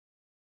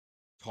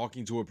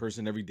talking to a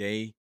person every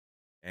day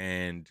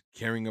and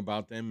caring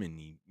about them, and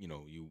you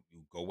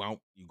go out,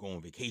 you go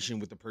on vacation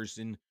with the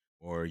person,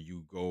 or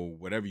you go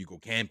whatever, you go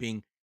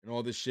camping and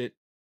all this shit,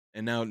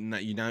 and now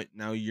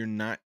you're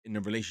not in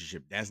a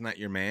relationship. That's not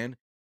your man.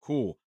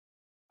 Cool.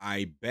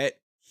 I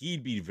bet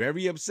he'd be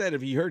very upset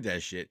if he heard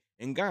that shit.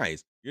 And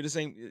guys, you're the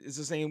same. It's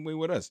the same way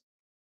with us.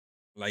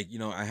 Like,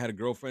 I had a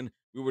girlfriend.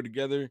 We were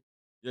together.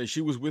 Yeah,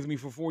 she was with me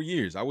for 4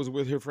 years. I was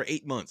with her for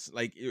 8 months.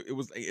 Like,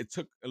 it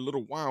took a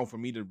little while for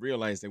me to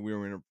realize that we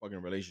were in a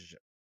fucking relationship,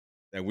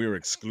 that we were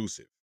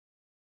exclusive.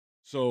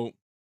 So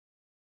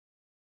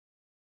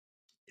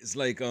it's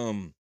like,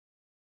 you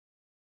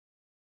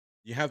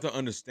have to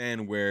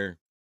understand when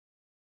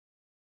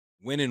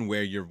and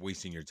where you're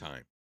wasting your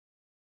time.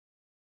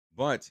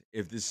 But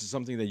if this is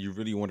something that you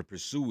really want to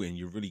pursue and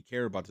you really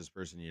care about this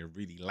person and you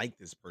really like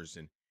this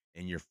person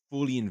and you're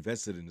fully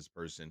invested in this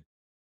person,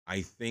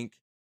 I think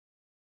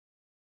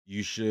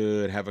you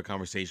should have a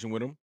conversation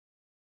with them.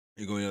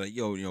 You're going like,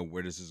 yo,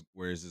 where is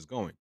this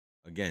going?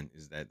 Again,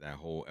 is that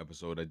whole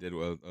episode I did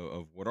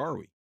of What Are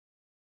We?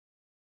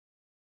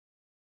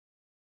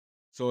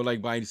 So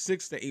like by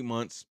 6 to 8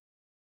 months,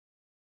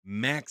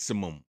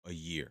 maximum a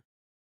year,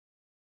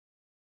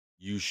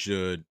 you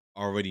should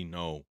already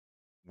know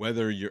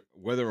whether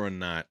or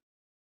not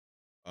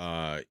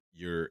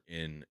you're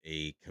in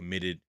a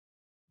committed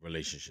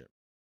relationship.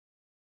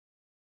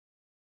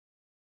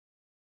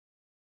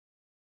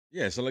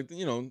 Yeah, so like the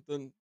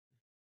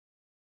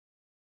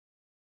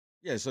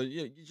yeah, so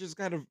you just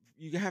gotta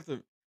you have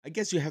to, I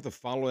guess you have to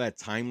follow that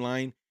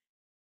timeline.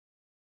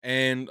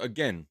 And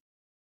again,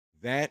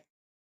 that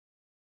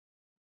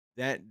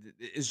that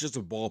is just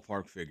a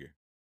ballpark figure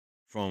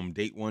from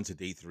date one to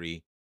date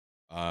three.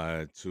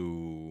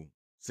 to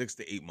 6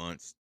 to 8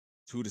 months,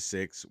 2 to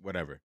 6,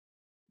 whatever.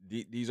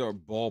 These are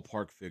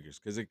ballpark figures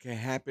because it can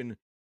happen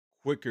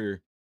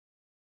quicker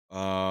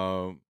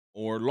or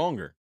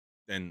longer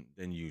than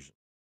usual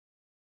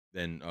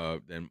than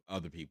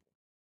other people.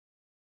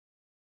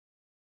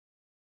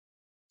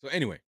 So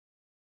anyway,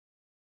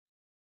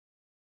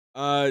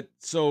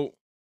 so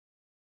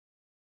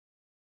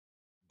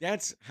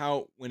that's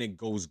how when it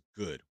goes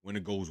good, when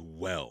it goes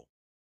well,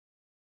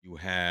 you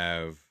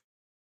have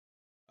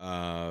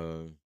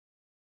uh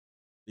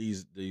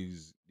these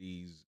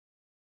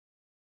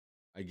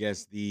I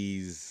guess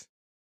these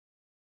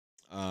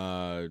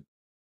uh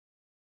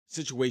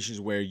situations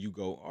where you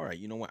go, all right,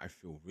 you know what, I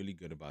feel really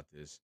good about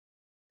this,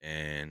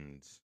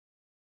 and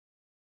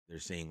they're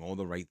saying all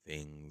the right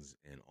things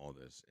and all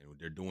this, and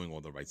they're doing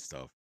all the right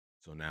stuff.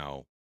 So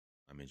now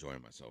I'm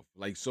enjoying myself.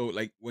 Like so,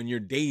 like when you're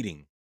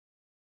dating,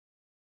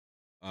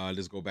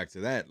 let's go back to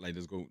that. Like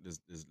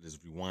let's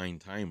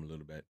rewind time a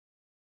little bit.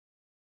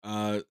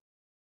 Uh,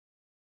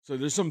 so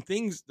there's some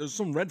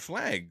red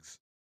flags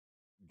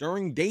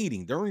during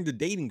the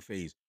dating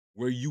phase,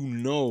 where you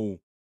know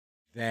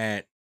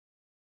that,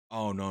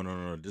 oh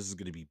no, this is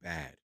gonna be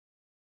bad.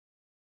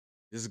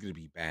 This is gonna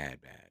be bad.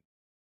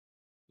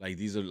 Like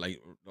these are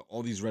like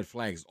all these red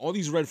flags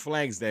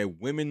that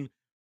women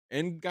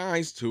and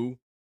guys too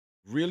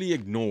really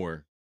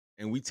ignore,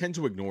 and we tend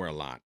to ignore a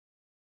lot.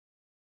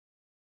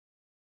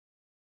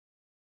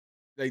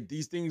 Like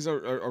these things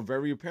are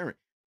very apparent.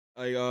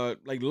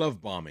 Like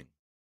love bombing.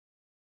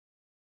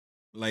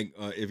 Like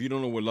if you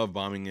don't know what love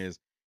bombing is,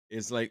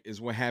 it's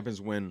what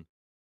happens when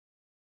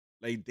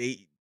like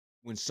they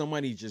when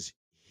somebody just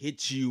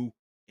hits you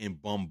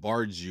and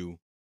bombards you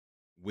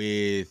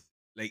with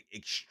like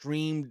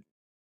extreme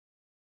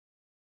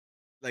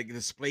like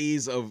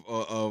displays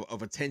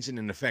of attention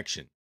and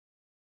affection,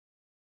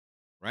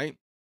 right?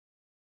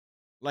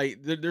 Like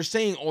they're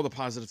saying all the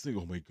positive things.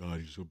 Oh my god,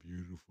 you're so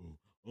beautiful.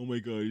 Oh my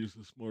god, you're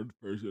the smartest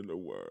person in the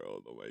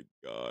world. Oh my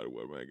god,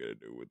 what am I gonna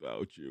do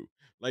without you?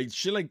 Like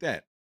shit like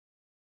that.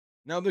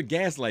 Now they're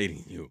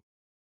gaslighting you,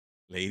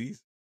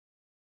 ladies,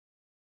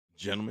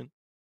 gentlemen.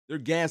 They're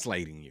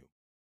gaslighting you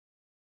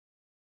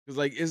because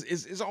like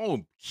it's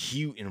all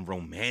cute and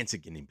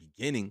romantic in the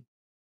beginning,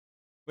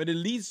 but it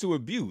leads to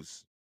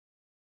abuse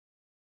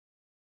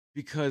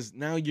because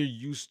now you're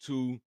used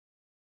to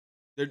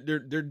they're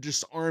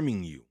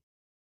disarming you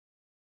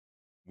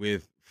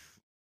with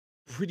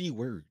pretty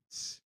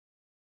words.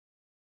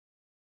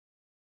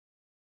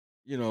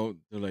 You know,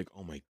 they're like,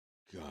 "Oh my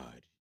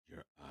god,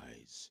 your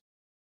eyes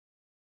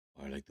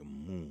are like the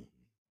moon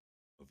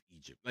of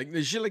Egypt." Like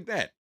the shit like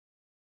that.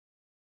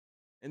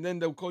 And then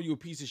they'll call you a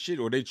piece of shit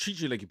or they treat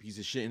you like a piece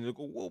of shit and they'll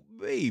go, "Well,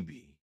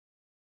 baby,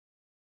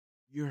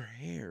 your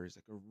hair is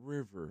like a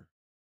river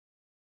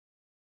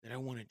that I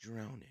want to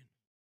drown in."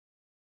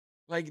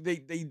 Like they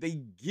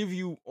give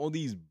you all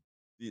this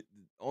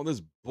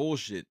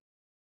bullshit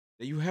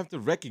that you have to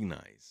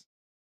recognize.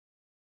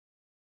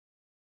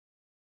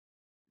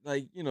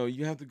 Like, you know,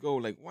 you have to go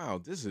like, "Wow,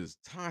 this is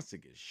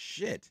toxic as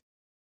shit."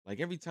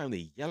 Like every time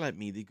they yell at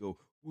me, they go,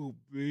 "Well,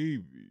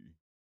 baby,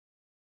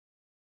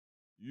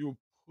 your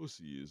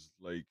pussy is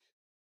like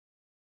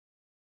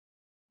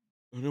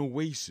an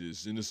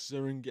oasis in a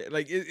Serengeti."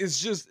 Like it's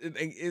just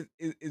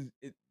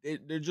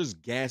they're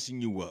just gassing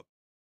you up.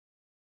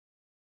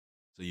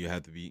 So you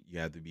have to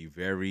be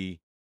very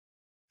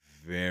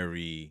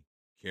very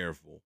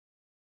careful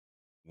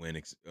when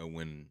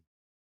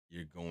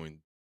you're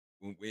going,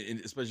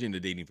 especially in the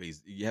dating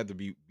phase. You have to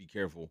be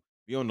careful.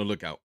 Be on the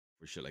lookout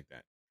for shit like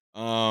that.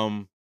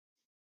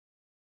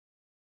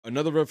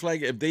 Another red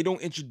flag: if they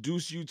don't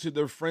introduce you to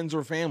their friends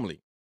or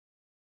family.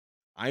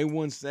 I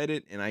once said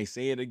it, and I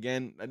say it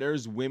again.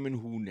 There's women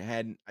who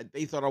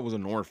they thought I was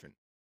an orphan.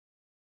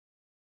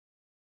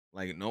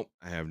 Like, nope,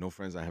 I have no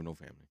friends. I have no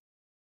family.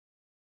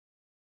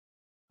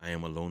 I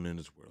am alone in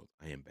this world.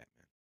 I am Batman.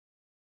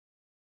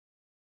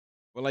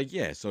 But like,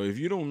 yeah. So if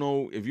you don't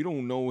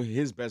know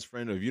his best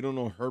friend, or if you don't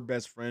know her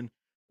best friend,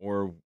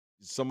 or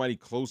somebody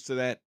close to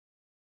that,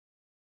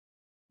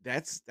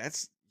 that's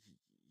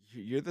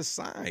you're the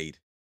side.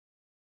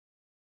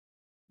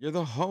 You're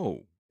the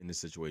hoe in this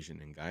situation,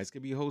 and guys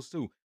can be hoes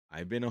too.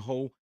 I've been a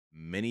hoe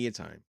many a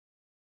time.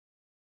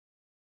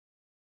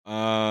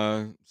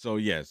 So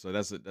yeah, so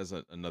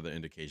another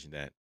indication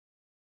that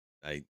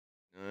like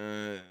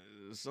uh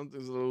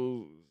something's a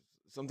little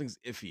something's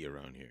iffy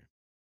around here.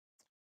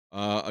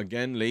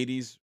 Again,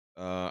 ladies,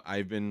 uh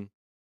I've been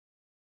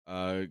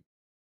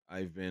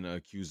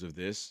accused of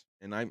this,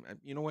 and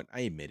you know what?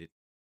 I admit it.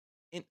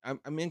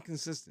 I'm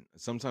inconsistent.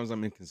 Sometimes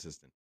I'm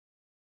inconsistent.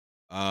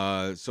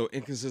 So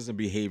inconsistent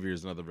behavior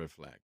is another red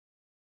flag.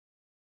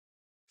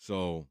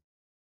 So,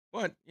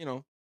 but you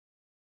know,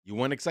 you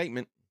want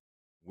excitement.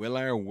 Will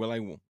I or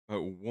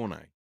won't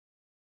I?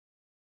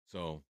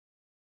 So,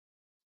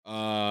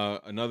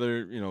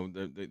 another, you know,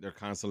 they're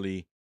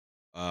constantly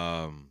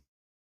um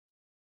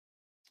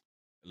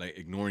like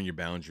ignoring your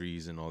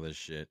boundaries and all this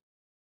shit.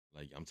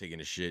 Like I'm taking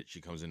a shit,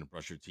 she comes in to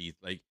brush her teeth.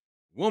 Like,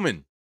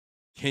 woman,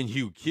 Can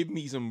you give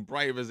me some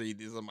privacy?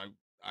 This is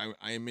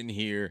I am in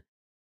here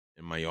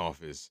in my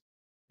office,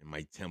 in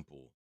my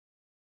temple.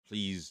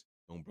 Please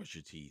don't brush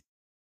your teeth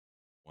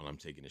while I'm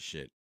taking a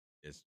shit.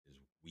 It's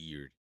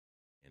weird,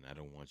 and I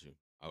don't want you.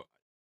 I,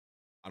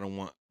 I don't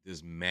want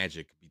this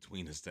magic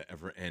between us to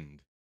ever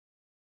end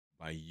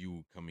by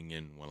you coming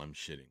in while I'm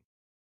shitting.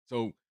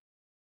 So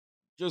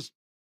just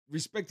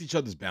respect each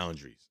other's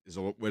boundaries is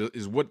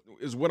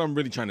what I'm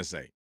really trying to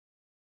say.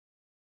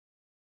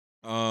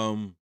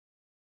 Um,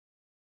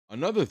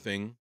 Another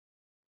thing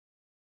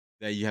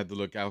that you have to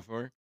look out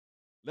for.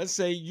 Let's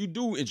say you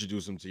do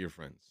introduce them to your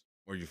friends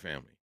or your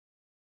family,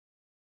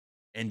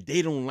 and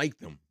they don't like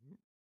them.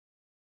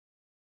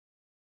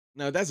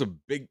 Now that's a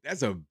big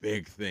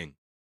thing.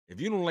 If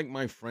you don't like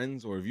my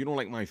friends or if you don't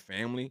like my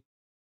family,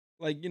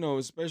 like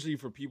especially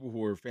for people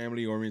who are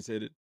family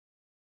oriented,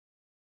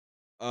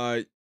 uh,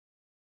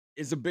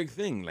 it's a big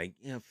thing. Like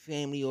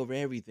family over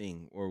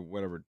everything or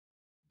whatever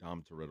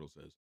Dom Toretto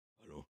says.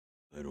 I don't,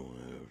 I don't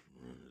have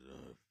friends.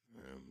 I have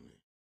family.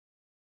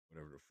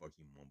 Whatever the fuck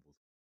he mumbles.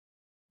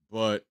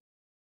 But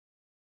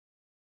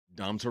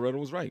Dom Toretto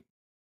was right.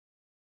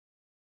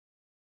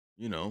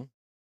 You know,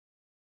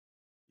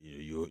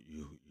 you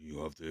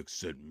have to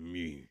accept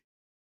me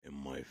and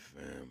my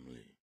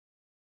family.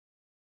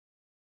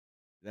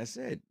 That's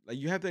it. Like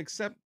you have to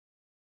accept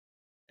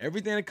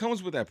everything that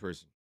comes with that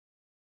person.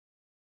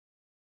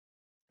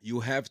 You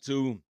have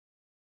to,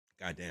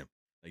 goddamn,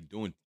 like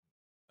doing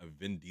a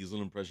Vin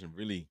Diesel impression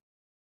really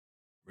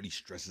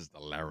stresses the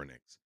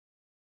larynx.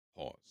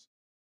 Pause.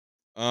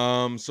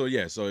 So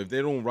yeah, so if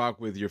they don't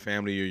rock with your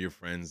family or your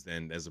friends,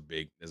 then there's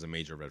a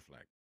major red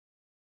flag.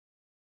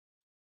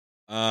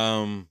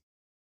 Um,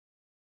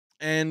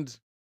 and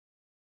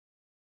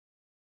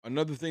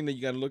another thing that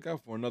you got to look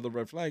out for, another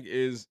red flag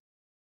is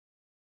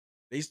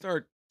they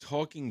start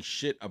talking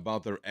shit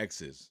about their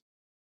exes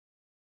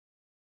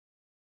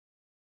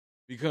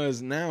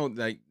because now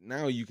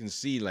you can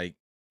see like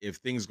if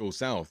things go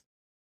south,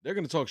 they're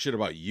gonna talk shit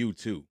about you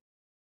too,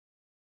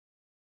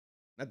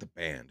 not the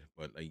band,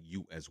 but like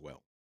you as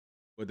well.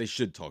 But they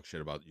should talk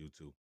shit about you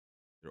too.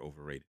 They're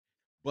overrated.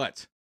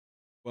 But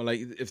like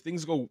if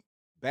things go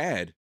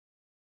bad,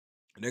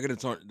 they're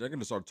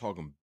gonna start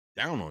talking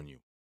down on you.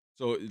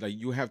 So like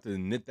you have to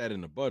nip that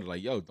in the bud.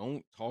 Like yo,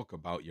 don't talk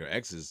about your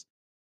exes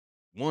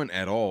one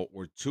at all,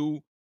 or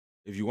two,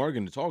 if you are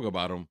going to talk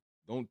about them,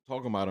 don't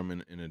talk about them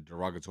in a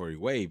derogatory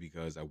way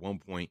because at one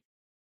point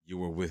you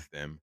were with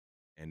them,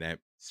 and that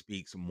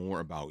speaks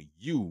more about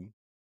you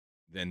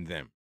than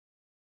them.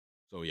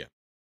 So yeah,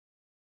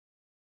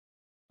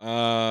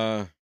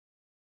 uh,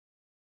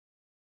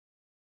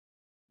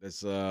 let's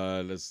do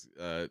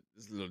a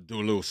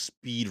little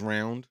speed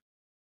round.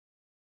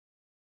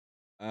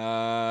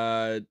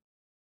 Uh,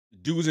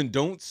 Do's and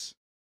don'ts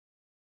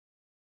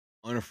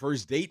on a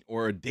first date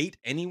or a date,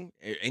 any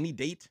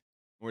date,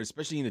 or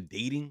especially in a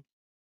dating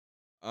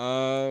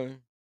uh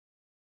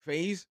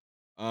phase.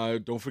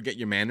 Don't forget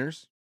your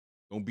manners.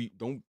 Don't be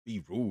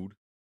rude,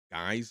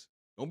 guys.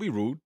 Don't be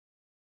rude.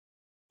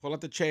 Pull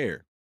out the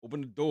chair.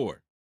 Open the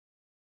door.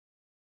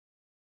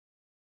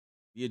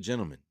 Be a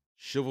gentleman.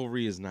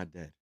 Chivalry is not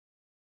dead.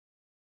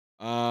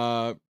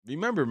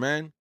 Remember,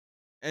 man.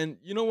 And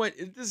you know what?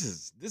 This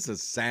is a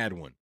sad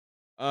one.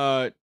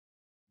 Uh,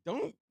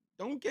 don't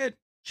don't get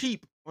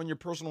cheap on your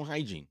personal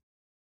hygiene.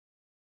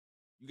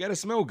 You gotta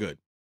smell good.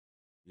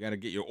 You gotta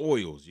get your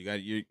oils. You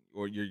got your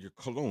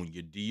cologne,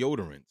 your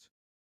deodorant,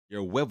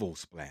 your Wevel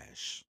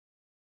splash.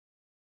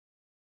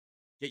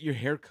 Get your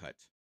hair cut.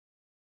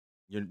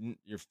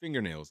 Your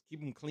fingernails. Keep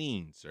them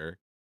clean, sir.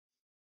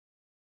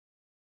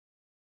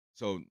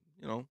 So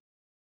don't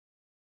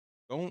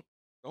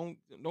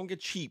don't get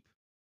cheap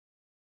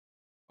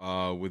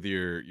with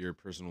your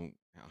personal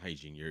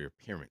hygiene, your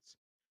appearance.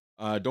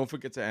 Don't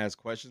forget to ask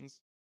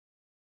questions.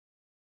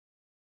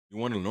 You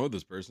want to know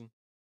this person,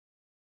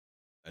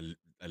 at,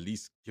 at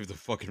least give the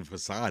fucking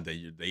facade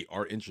that they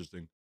are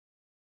interesting.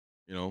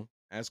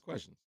 Ask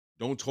questions.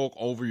 Don't talk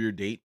over your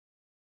date.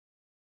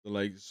 They're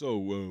like, so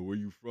where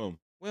you from?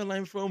 Well,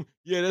 I'm from.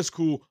 Yeah, that's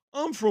cool.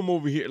 I'm from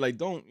over here. Like,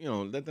 don't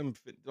let them.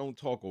 Don't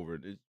talk over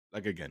it.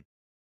 Like again,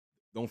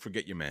 don't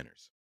forget your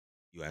manners.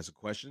 You ask a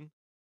question.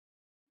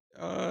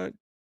 Uh,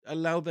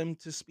 Allow them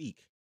to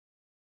speak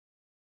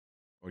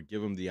or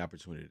give them the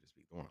opportunity to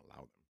speak. Don't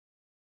allow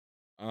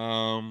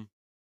them.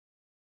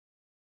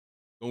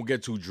 Don't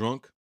get too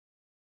drunk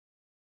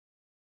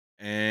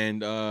and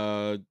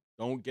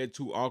don't get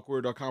too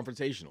awkward or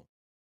confrontational.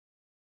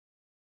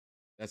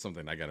 That's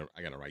something I gotta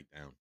write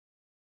down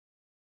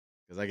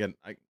because I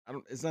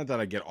don't. It's not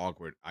that I get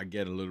awkward. I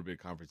get a little bit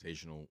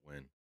confrontational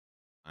when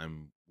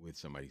I'm with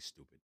somebody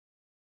stupid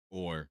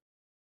or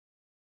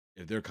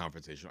if they're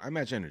confrontational. I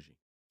match energy,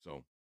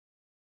 so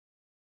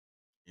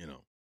you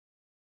know.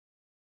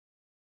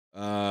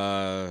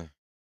 Uh,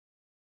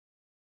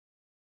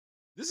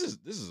 this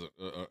is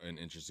an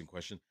interesting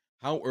question.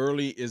 How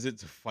early is it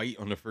to fight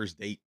on the first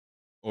date,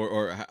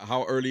 or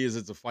how early is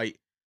it to fight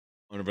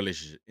on a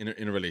relationship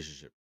in a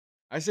relationship?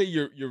 I say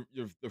your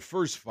the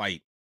first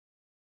fight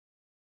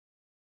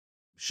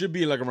should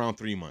be like around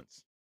 3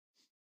 months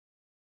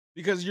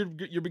because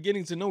you're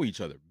beginning to know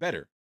each other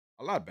better,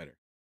 a lot better.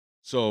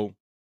 So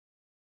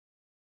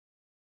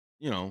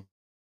you know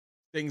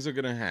things are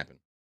gonna happen,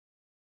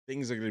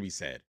 things are gonna be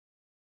said,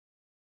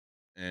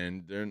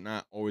 and they're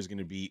not always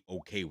gonna be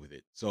okay with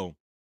it. So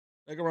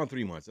like around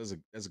 3 months,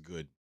 that's a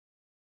good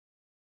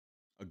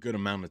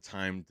amount of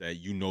time that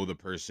you know the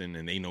person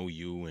and they know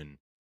you, and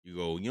you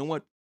go, you know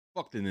what?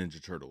 Fuck the Ninja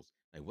Turtles.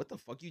 Like, what the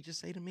fuck you just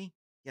say to me?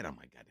 Get out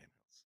my goddamn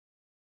house.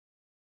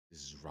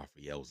 This is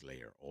Raphael's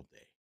lair all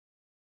day.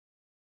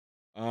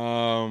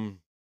 Um,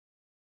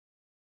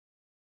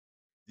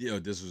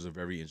 this was a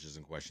very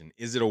interesting question.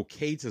 Is it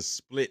okay to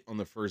split on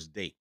the first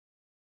date?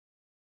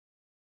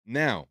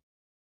 Now,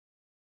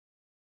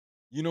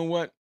 you know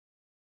what?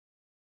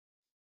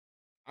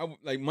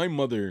 Like my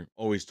mother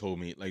always told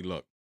me, like,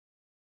 look,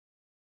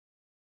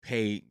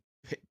 pay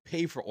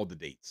for all the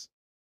dates.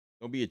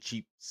 Don't be a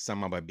cheap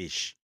son of a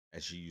bitch,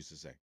 as she used to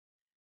say.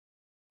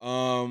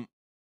 Um,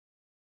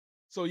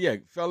 so yeah,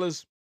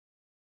 fellas,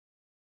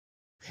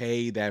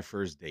 pay that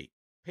first date.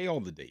 Pay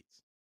all the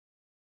dates.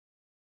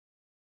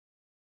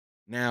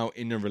 Now,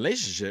 in a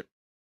relationship,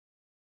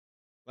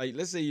 like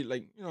let's say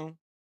like,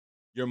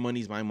 your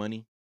money's my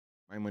money,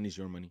 my money's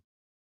your money.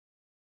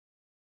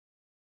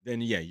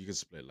 Then yeah, you can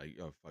split. Like,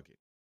 oh fuck it.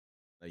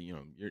 Like,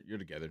 you're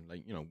together.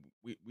 Like,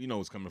 we know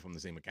it's coming from the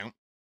same account.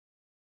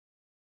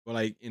 But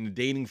like in the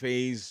dating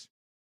phase,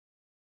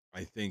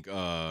 I think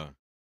it's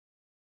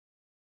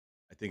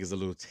a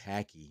little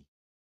tacky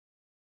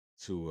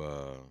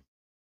to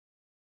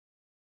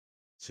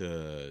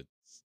to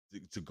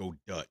to go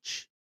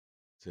Dutch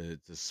to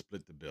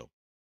split the bill.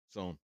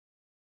 So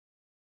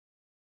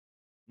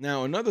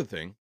now another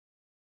thing,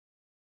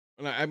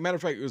 and matter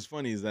of fact, it was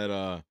funny is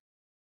that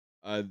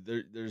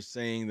they're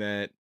saying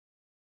that,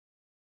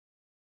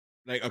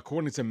 like,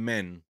 according to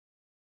men,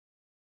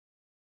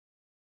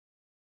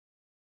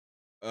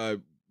 uh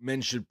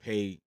men should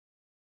pay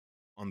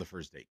on the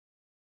first date.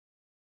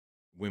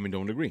 Women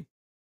don't agree.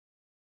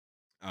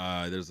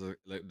 There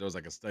was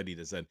like a study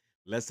that said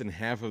less than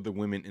half of the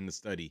women in the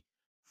study,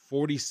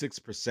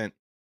 46%,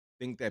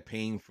 think that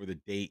paying for the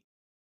date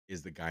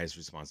is the guy's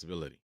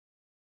responsibility.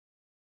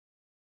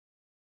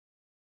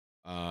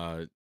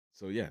 Uh,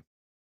 so yeah,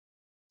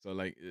 so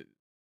like,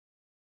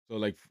 so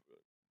like,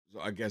 so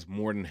I guess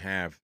more than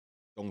half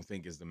don't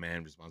think it's the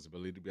man's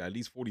responsibility, but at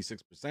least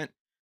 46%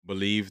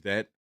 believe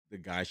that the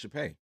guy should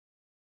pay.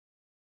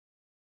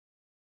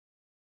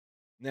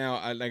 Now,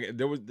 I like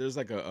there's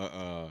like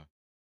a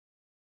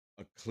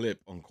clip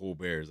on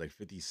Colbert, it's like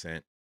 50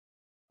 Cent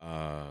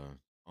uh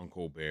on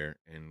Colbert,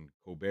 and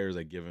Colbert is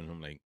like giving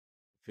him like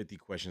 50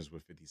 questions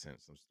with 50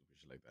 cents, some stupid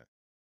shit like that.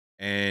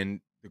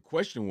 And the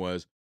question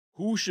was,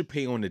 who should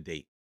pay on the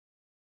date?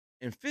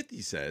 And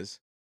 50 says,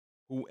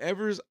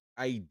 whoever's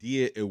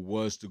idea it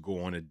was to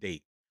go on a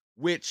date,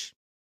 which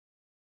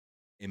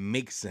it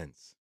makes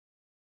sense.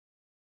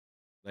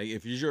 Like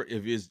if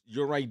it's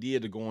your idea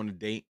to go on a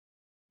date,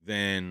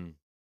 then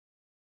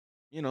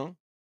you know,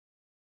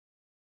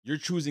 you're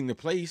choosing the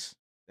place.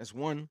 That's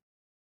one.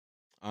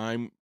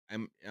 I'm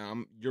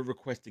you're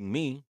requesting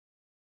me.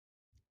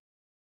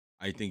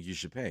 I think you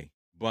should pay.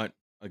 But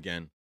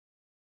again,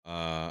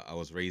 I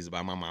was raised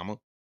by my mama,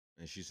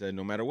 and she said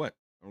no matter what,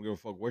 I don't give a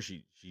fuck where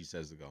she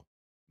says to go.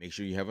 Make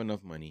sure you have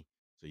enough money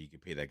so you can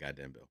pay that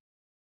goddamn bill.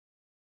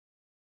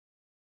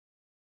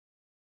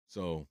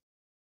 So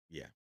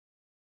yeah,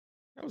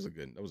 that was a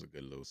good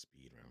little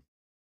speed round.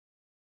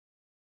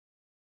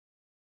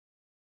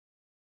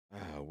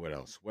 What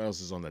else? What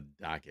else is on the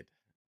docket?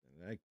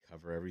 Did I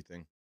cover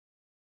everything?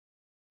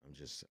 I'm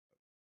just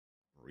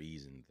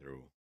breezing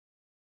through.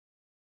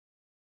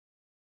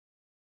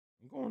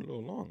 I'm going a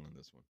little long on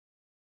this one.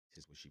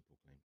 Tis what she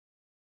proclaimed.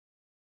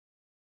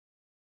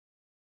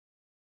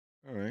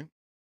 All right.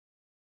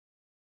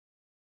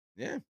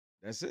 Yeah,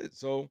 that's it.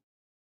 So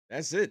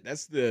that's it.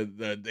 That's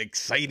the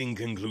exciting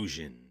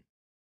conclusion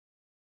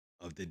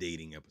of the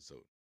dating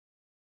episode,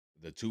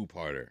 the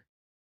two-parter.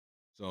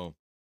 So,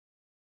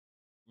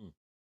 mm,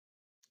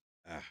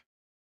 ah,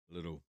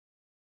 little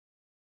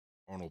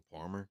Arnold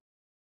Palmer.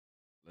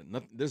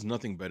 There's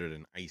nothing better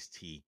than iced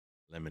tea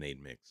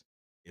lemonade mix.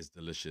 It's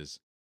delicious.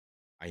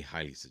 I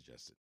highly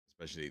suggest it,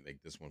 especially like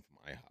this one from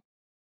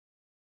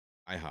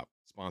IHOP. IHOP,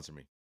 sponsor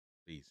me,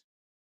 please.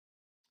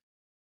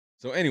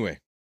 So anyway,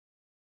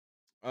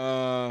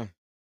 uh,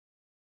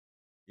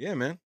 yeah,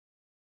 man,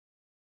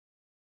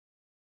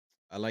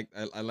 I like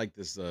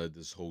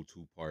this whole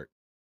two-part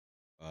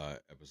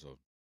episode.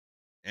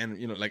 And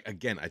like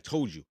again, I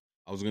told you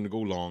I was gonna go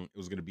long. It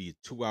was gonna be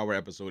a 2-hour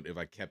episode if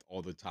I kept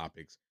all the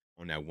topics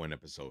on that one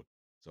episode.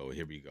 So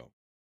here we go.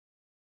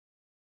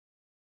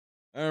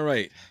 All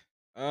right.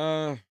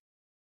 Uh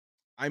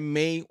I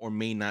may or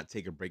may not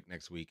take a break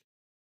next week.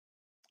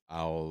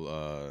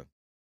 I'll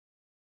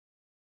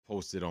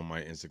post it on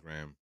my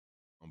Instagram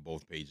on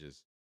both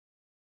pages.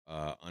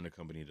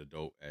 Unaccompanied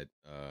adult at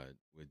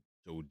with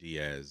Joe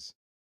Diaz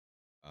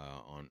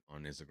on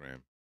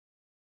Instagram.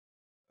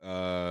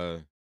 Uh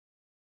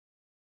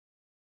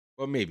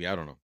but maybe, I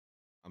don't know.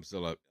 I'm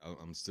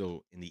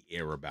still in the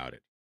air about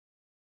it.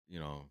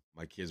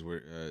 My kids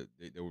were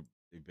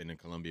they've been in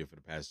Colombia for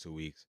the past 2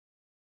 weeks.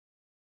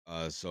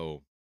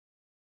 So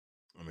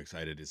I'm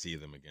excited to see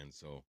them again.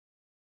 So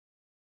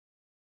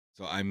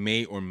I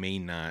may or may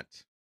not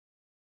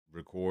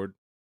record,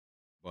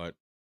 but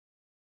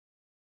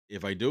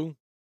if I do,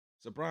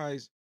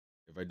 surprise.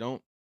 If I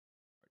don't,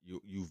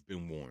 you've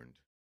been warned.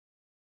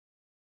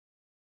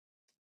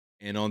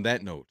 And on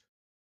that note,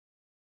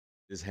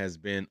 this has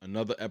been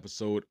another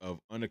episode of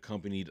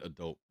Unaccompanied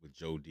Adult with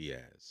Joe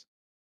Diaz.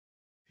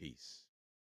 Peace.